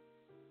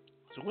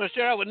 So we're going to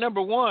start out with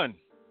number 1,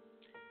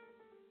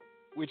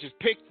 which is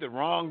pick the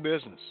wrong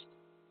business.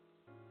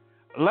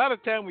 A lot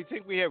of time we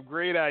think we have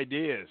great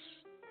ideas.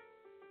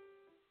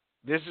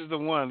 This is the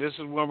one. This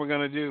is what we're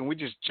going to do. And we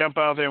just jump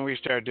out there and we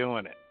start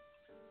doing it.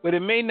 But it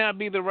may not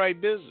be the right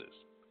business.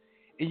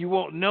 And you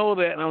won't know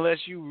that unless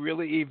you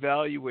really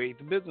evaluate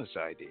the business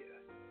idea.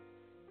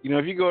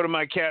 If you go to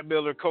my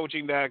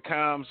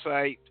CAPBuilderCoaching.com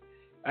site,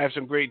 I have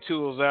some great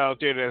tools out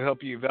there that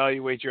help you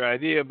evaluate your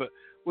idea. But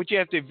what you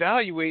have to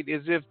evaluate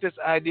is if this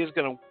idea is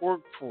going to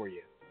work for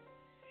you.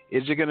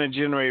 Is it going to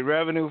generate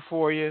revenue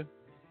for you?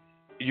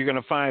 You're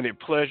going to find it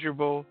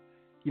pleasurable.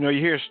 You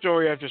hear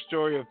story after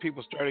story of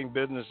people starting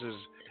businesses.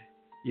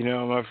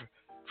 My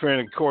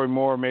friend Corey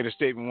Moore made a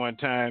statement one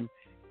time.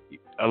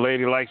 A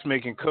lady likes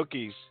making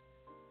cookies.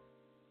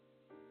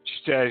 She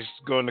started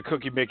going to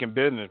cookie making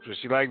business, but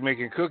she liked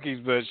making cookies,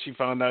 but she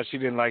found out she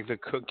didn't like the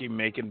cookie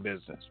making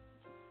business.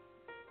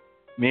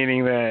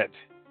 Meaning that,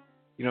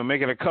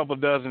 making a couple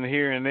dozen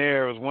here and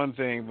there was one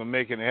thing, but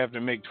have to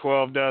make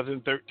 12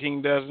 dozen,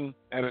 13 dozen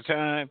at a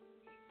time,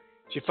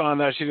 she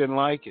found out she didn't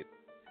like it.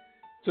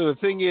 So the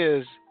thing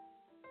is,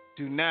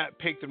 do not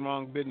pick the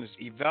wrong business.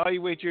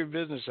 Evaluate your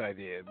business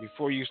idea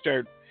before you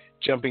start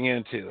jumping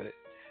into it.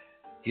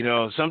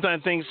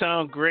 Sometimes things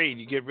sound great.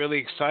 You get really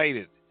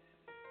excited.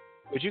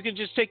 But you can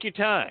just take your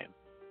time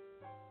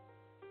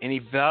and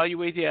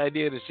evaluate the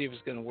idea to see if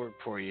it's going to work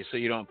for you so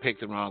you don't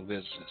pick the wrong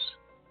business.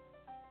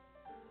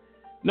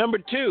 Number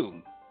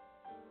 2,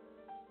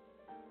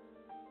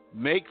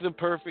 make the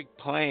perfect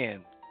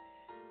plan.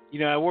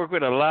 I work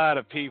with a lot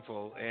of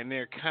people, and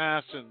they're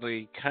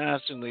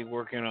constantly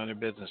working on their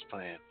business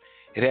plan.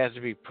 It has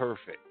to be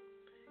perfect.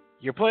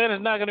 Your plan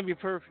is not going to be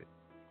perfect.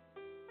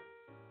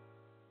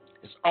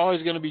 It's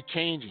always going to be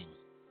changing.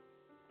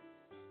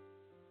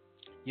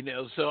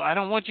 So I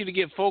don't want you to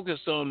get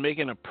focused on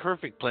making a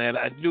perfect plan.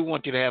 I do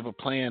want you to have a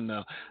plan,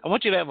 though. I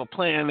want you to have a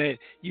plan that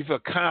you feel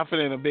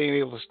confident of being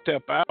able to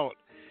step out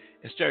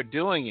and start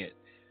doing it.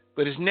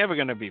 But it's never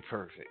going to be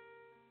perfect.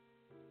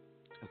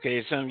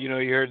 Okay, you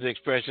heard the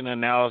expression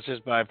analysis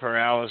by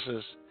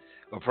paralysis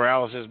or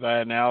paralysis by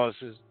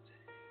analysis.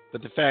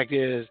 But the fact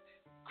is,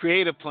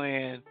 create a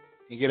plan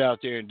and get out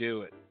there and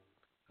do it.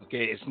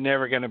 Okay, it's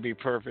never going to be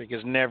perfect.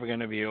 It's never going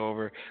to be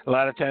over. A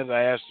lot of times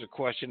I ask the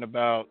question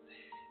about,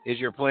 is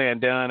your plan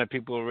done? And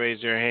people will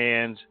raise their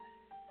hands.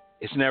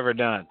 It's never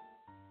done.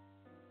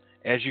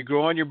 As you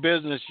grow in your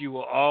business, you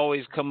will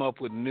always come up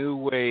with new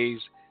ways,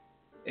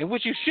 and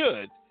which you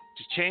should,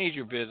 to change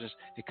your business,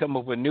 to come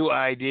up with new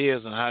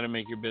ideas on how to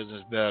make your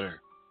business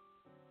better.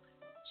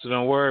 So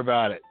don't worry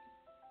about it.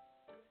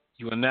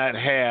 You will not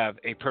have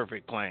a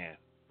perfect plan.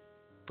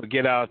 But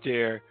get out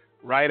there,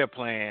 write a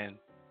plan,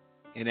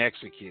 and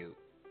execute.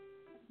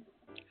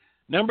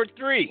 Number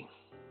 3,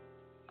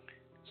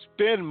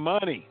 spend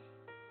money.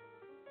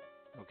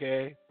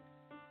 Okay?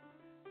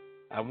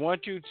 I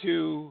want you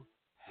to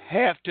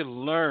have to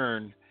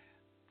learn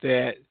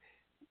that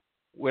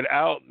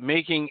without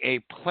making a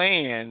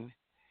plan,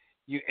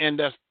 you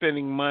end up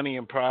spending money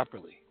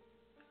improperly.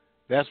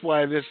 That's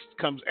why this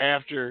comes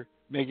after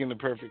making the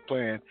perfect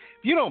plan.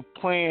 If you don't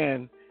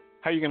plan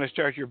how you're going to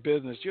start your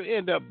business, you'll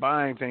end up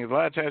buying things. A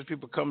lot of times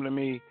people come to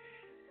me,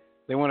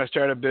 they want to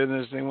start a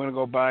business, they want to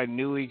go buy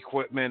new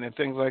equipment and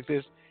things like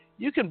this.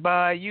 You can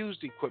buy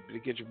used equipment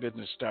to get your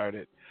business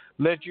started.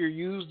 Let your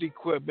used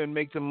equipment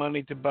make the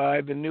money to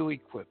buy the new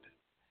equipment.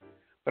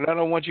 But I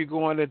don't want you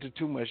going into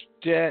too much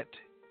debt.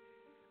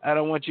 I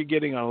don't want you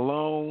getting a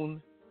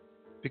loan,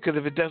 because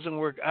if it doesn't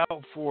work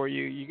out for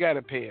you, you got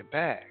to pay it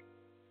back.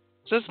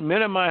 Just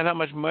minimize how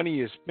much money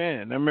you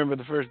spend. I remember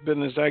the first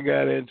business I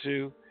got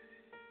into,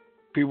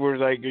 people were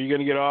like, are you going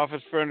to get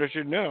office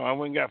furniture? No, I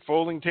went and got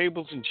folding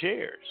tables and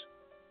chairs.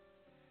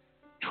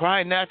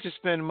 Try not to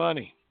spend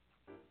money,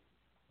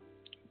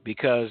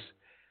 because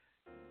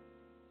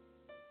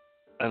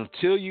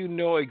until you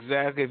know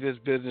exactly if this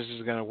business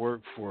is going to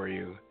work for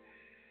you,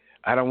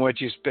 I don't want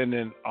you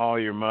spending all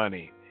your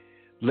money.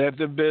 Let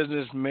the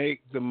business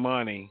make the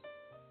money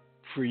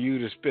for you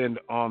to spend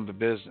on the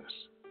business.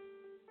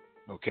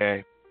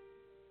 Okay?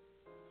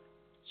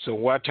 So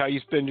watch how you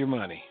spend your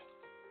money.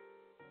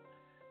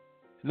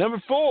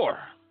 Number 4,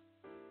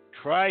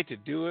 try to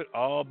do it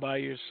all by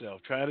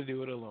yourself. Try to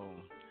do it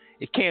alone.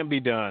 It can't be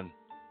done.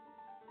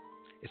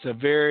 It's a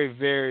very,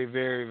 very,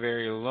 very,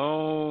 very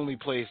lonely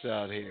place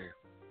out here.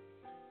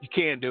 You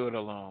can't do it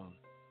alone.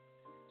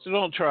 So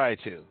don't try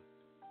to.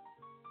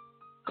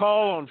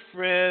 Call on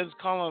friends,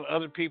 call on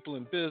other people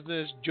in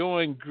business,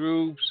 join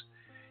groups,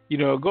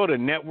 go to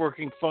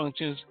networking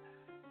functions.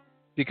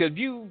 Because if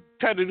you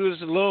try to do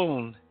this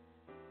alone,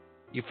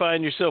 you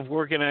find yourself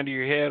working under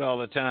your head all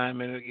the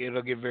time, and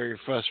it'll get very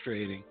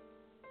frustrating.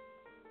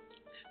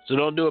 So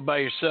don't do it by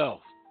yourself.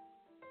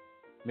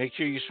 Make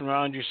sure you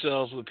surround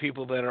yourselves with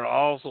people that are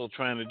also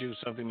trying to do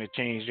something to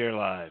change their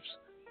lives,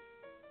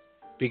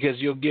 because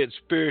you'll get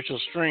spiritual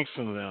strength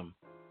from them.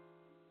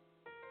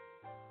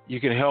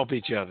 You can help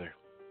each other.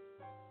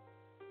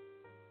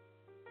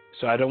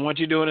 So I don't want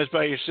you doing this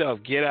by yourself.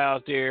 Get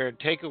out there,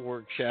 take a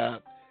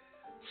workshop,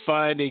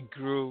 find a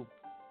group.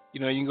 You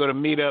can go to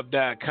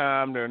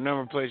meetup.com. There are a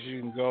number of places you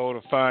can go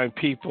to find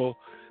people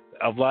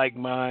of like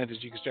minds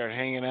that you can start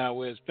hanging out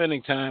with,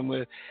 spending time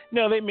with.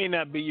 No, they may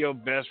not be your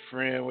best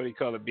friend, what do you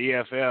call it,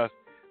 BFF,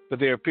 but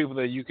they are people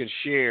that you can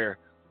share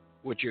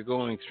what you're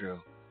going through.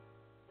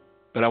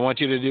 But I want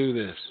you to do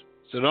this.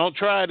 So don't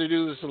try to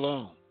do this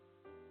alone.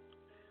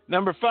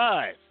 Number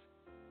 5,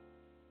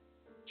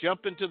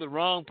 jump into the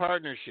wrong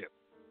partnership.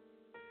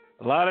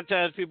 A lot of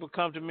times people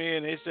come to me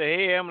and they say,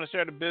 hey, I'm going to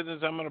start a business.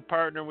 I'm going to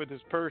partner with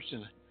this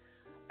person.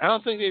 I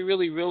don't think they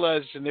really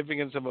realize the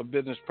significance of a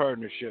business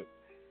partnership.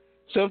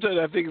 Sometimes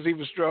I think it's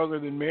even stronger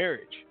than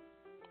marriage.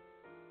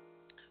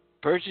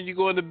 The person you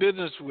go into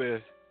business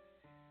with,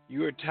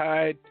 you are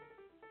tied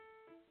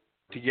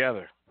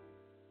together.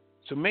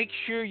 So make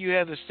sure you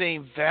have the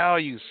same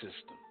value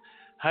system.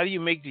 How do you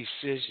make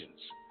decisions?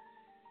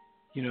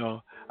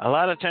 A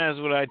lot of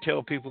times what I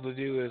tell people to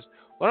do is,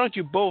 why don't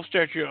you both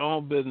start your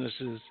own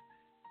businesses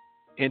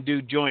and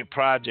do joint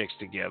projects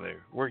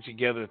together, work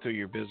together through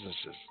your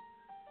businesses?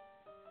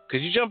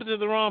 Because you jump into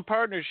the wrong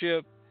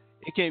partnership,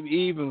 it can be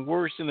even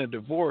worse than a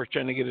divorce,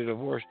 trying to get a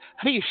divorce.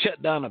 How do you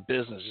shut down a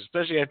business,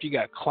 especially after you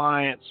got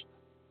clients?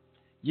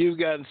 You've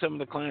gotten some of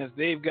the clients,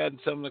 they've gotten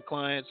some of the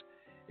clients.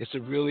 It's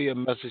really a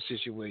messy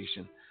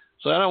situation.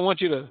 So I don't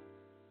want you to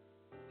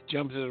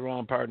jump into the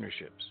wrong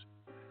partnerships.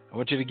 I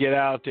want you to get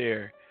out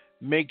there.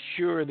 Make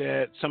sure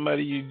that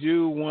somebody you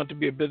do want to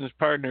be a business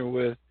partner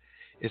with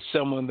is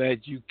someone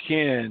that you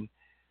can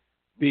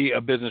be a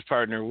business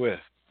partner with,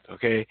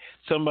 okay?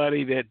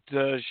 Somebody that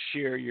does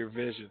share your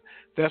vision.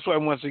 That's why,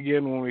 once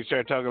again, when we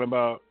start talking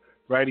about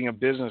writing a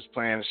business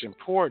plan, it's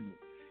important.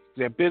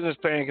 That business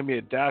plan can be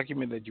a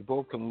document that you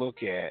both can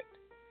look at,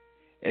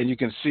 and you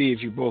can see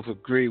if you both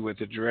agree with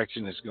the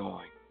direction it's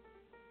going,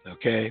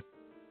 okay?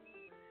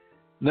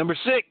 Number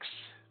 6,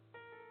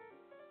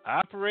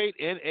 operate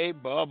in a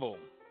bubble.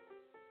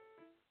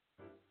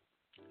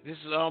 This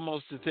is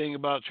almost the thing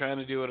about trying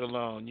to do it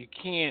alone. You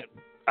can't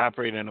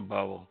operate in a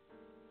bubble.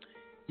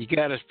 You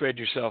got to spread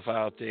yourself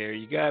out there.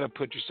 You got to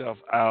put yourself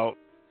out.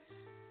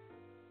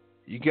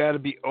 You got to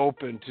be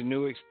open to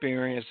new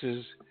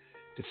experiences,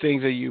 to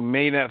things that you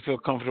may not feel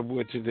comfortable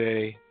with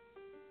today,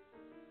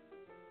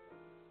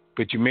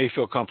 but you may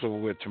feel comfortable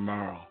with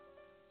tomorrow.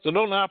 So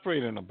don't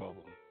operate in a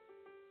bubble.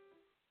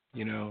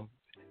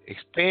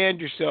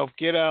 Expand yourself.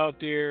 Get out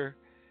there.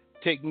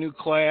 Take new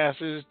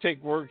classes.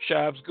 Take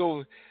workshops.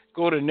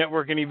 Go to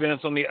networking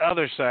events on the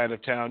other side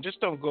of town. Just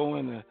don't go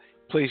in the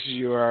places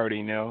you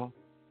already know.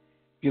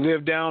 If you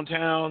live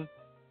downtown,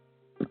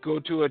 go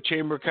to a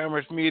Chamber of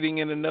Commerce meeting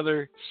in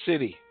another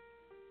city.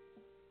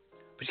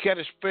 But you got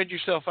to spread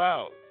yourself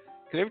out.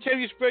 Because every time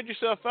you spread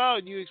yourself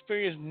out, you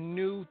experience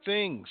new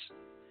things.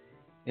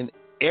 And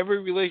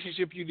every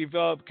relationship you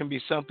develop can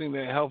be something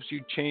that helps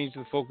you change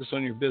the focus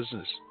on your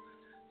business.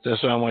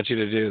 That's what I want you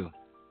to do.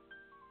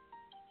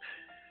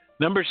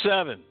 Number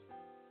 7.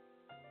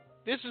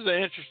 This is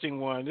an interesting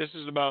one. This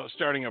is about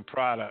starting a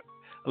product.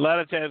 A lot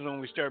of times when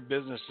we start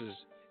businesses,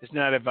 it's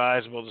not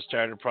advisable to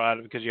start a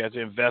product because you have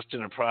to invest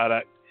in a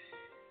product.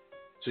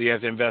 So you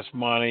have to invest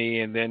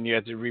money, and then you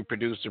have to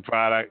reproduce the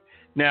product.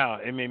 Now,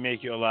 it may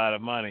make you a lot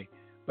of money,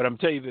 but I'm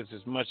telling you this,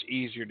 it's much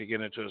easier to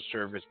get into a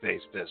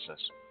service-based business.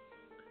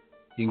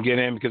 You can get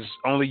in because it's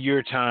only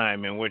your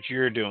time and what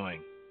you're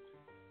doing.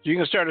 You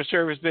can start a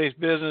service-based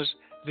business,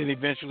 then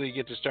eventually you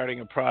get to starting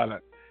a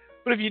product.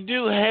 But if you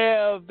do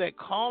have that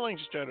calling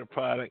to start a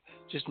product,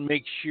 just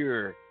make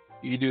sure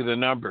you do the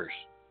numbers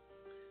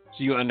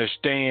so you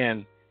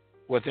understand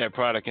what that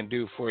product can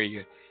do for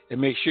you.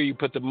 And make sure you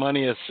put the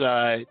money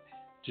aside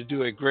to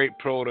do a great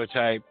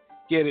prototype,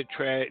 get it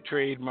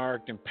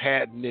trademarked and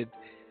patented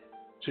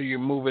so you're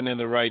moving in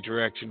the right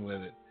direction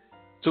with it.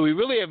 So we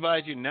really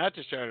advise you not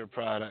to start a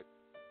product.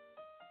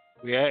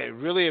 We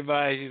really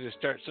advise you to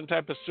start some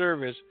type of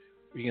service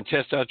where you can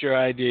test out your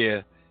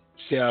idea,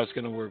 see how it's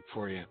going to work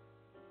for you.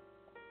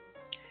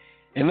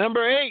 And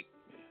number 8,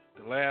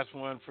 the last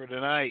one for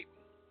tonight,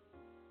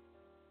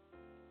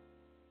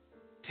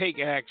 take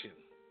action.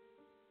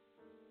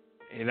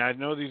 And I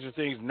know these are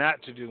things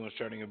not to do when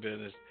starting a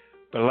business,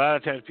 but a lot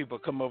of times people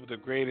come up with the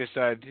greatest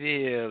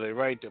idea, they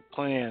write the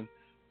plan,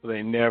 but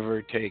they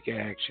never take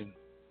action.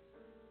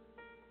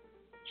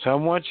 So I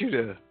want you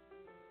to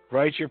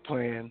write your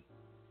plan,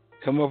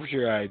 come up with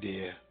your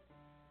idea,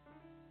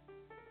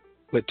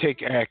 but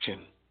take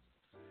action.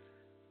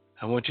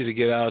 I want you to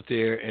get out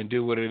there and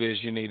do what it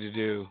is you need to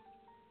do.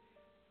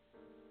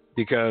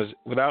 Because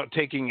without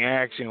taking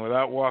action,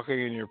 without walking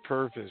in your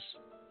purpose,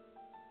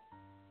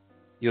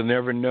 you'll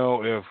never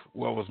know if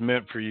what was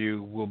meant for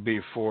you will be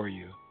for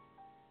you.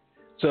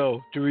 So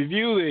to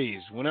review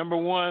these, well, number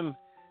 1,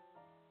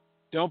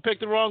 don't pick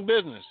the wrong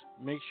business.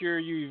 Make sure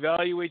you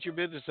evaluate your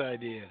business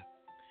idea.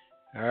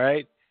 All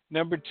right?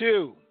 Number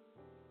 2,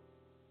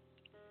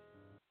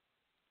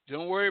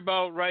 don't worry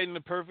about writing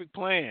the perfect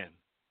plan.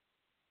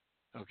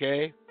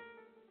 Okay?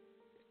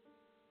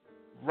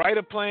 Write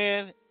a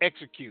plan,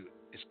 execute.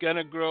 It's going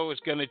to grow, it's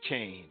going to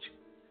change.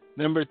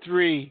 Number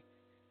 3,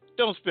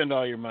 don't spend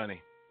all your money.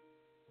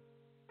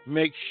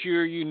 Make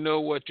sure you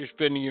know what you're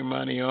spending your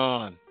money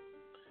on.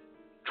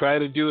 Try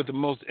to do it the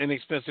most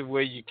inexpensive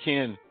way you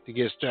can to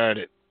get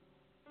started.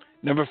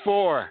 Number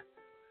 4,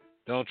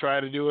 don't try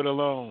to do it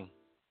alone.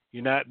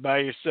 You're not by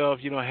yourself.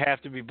 You don't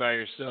have to be by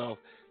yourself.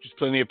 There's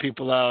plenty of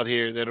people out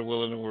here that are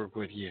willing to work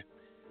with you.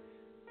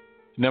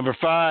 Number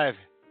 5,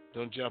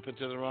 don't jump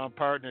into the wrong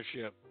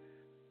partnership.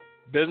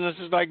 Business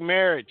is like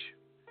marriage.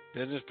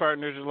 Business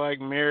partners are like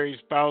married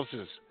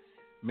spouses.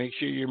 Make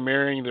sure you're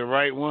marrying the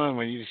right one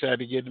when you decide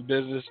to get in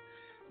business.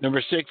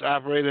 Number 6,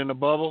 operate in a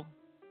bubble.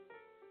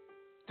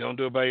 Don't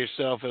do it by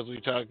yourself, as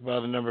we talked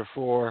about in number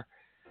 4.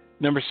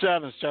 Number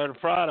 7, start a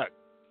product.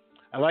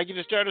 I like you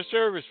to start a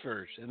service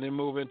first and then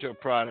move into a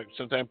product.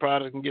 Sometimes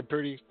products can get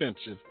pretty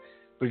expensive.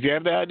 But if you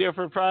have the idea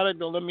for a product,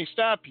 don't let me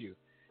stop you.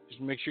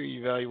 Just make sure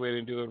you evaluate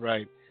and do it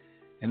right.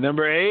 And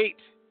number 8,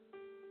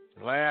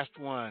 the last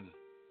one,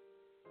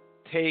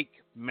 take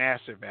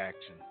massive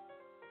action.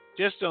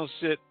 Just don't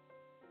sit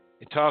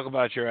and talk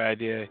about your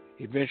idea.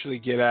 Eventually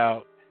get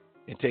out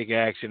and take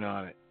action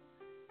on it.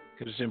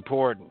 Because it's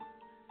important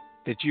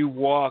that you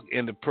walk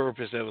in the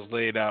purpose that was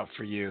laid out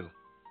for you.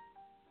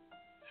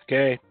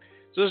 Okay?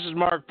 So this is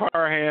Marc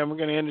Parham. We're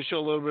going to end the show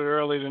a little bit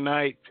early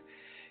tonight.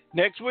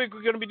 Next week,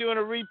 we're going to be doing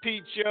a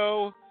repeat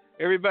show.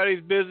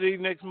 Everybody's busy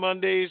next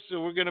Monday,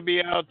 so we're going to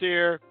be out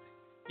there,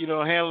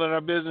 handling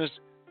our business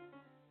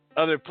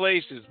other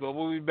places. But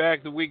we'll be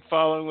back the week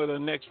following with our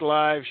next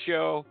live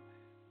show.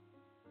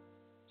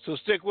 So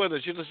stick with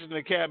us. You're listening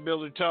to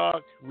CAPBuilder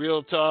Talk,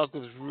 real talk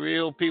with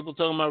real people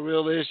talking about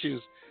real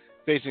issues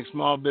facing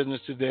small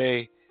business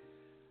today.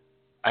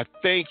 I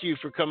thank you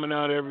for coming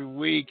out every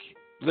week,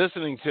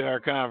 listening to our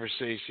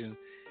conversation.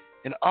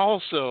 And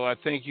also, I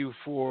thank you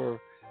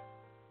for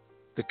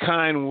the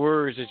kind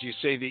words that you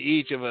say to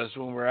each of us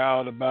when we're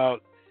out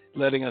about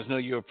letting us know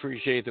you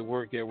appreciate the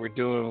work that we're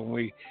doing when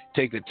we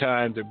take the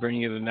time to bring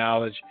you the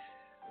knowledge.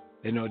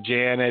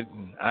 Janet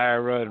and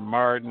Ira and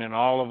Martin and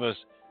all of us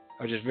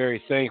are just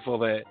very thankful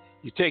that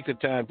you take the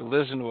time to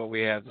listen to what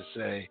we have to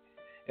say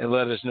and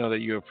let us know that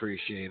you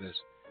appreciate us.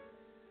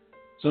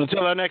 So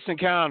until our next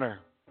encounter,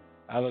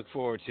 I look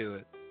forward to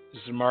it.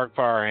 This is Marc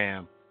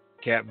Parham,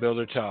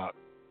 CAPBuilder Talk.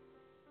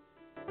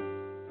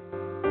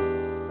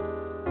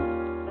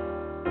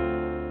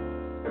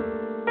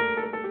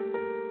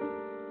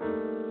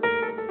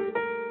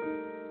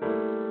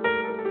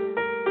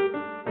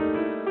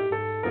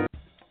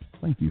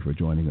 Thank you for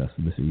joining us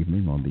this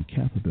evening on the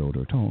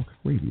CAPBuilder Talk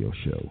radio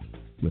show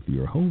with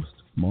your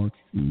host, Marc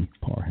E.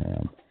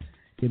 Parham.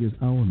 It is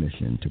our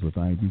mission to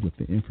provide you with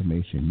the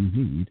information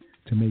you need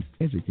to make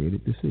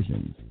educated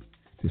decisions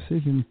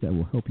that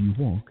will help you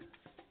walk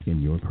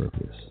in your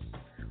purpose.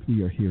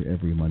 We are here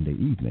every Monday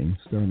evening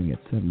starting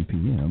at 7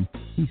 p.m.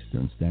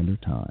 Eastern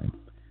Standard Time.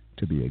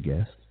 To be a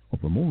guest or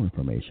for more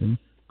information,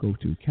 go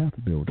to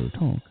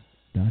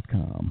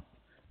CAPBuilderTalk.com.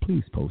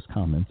 Please post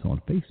comments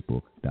on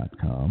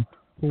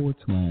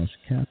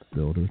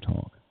Facebook.com/CAPBuilder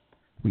Talk.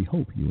 We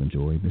hope you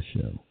enjoy the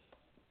show.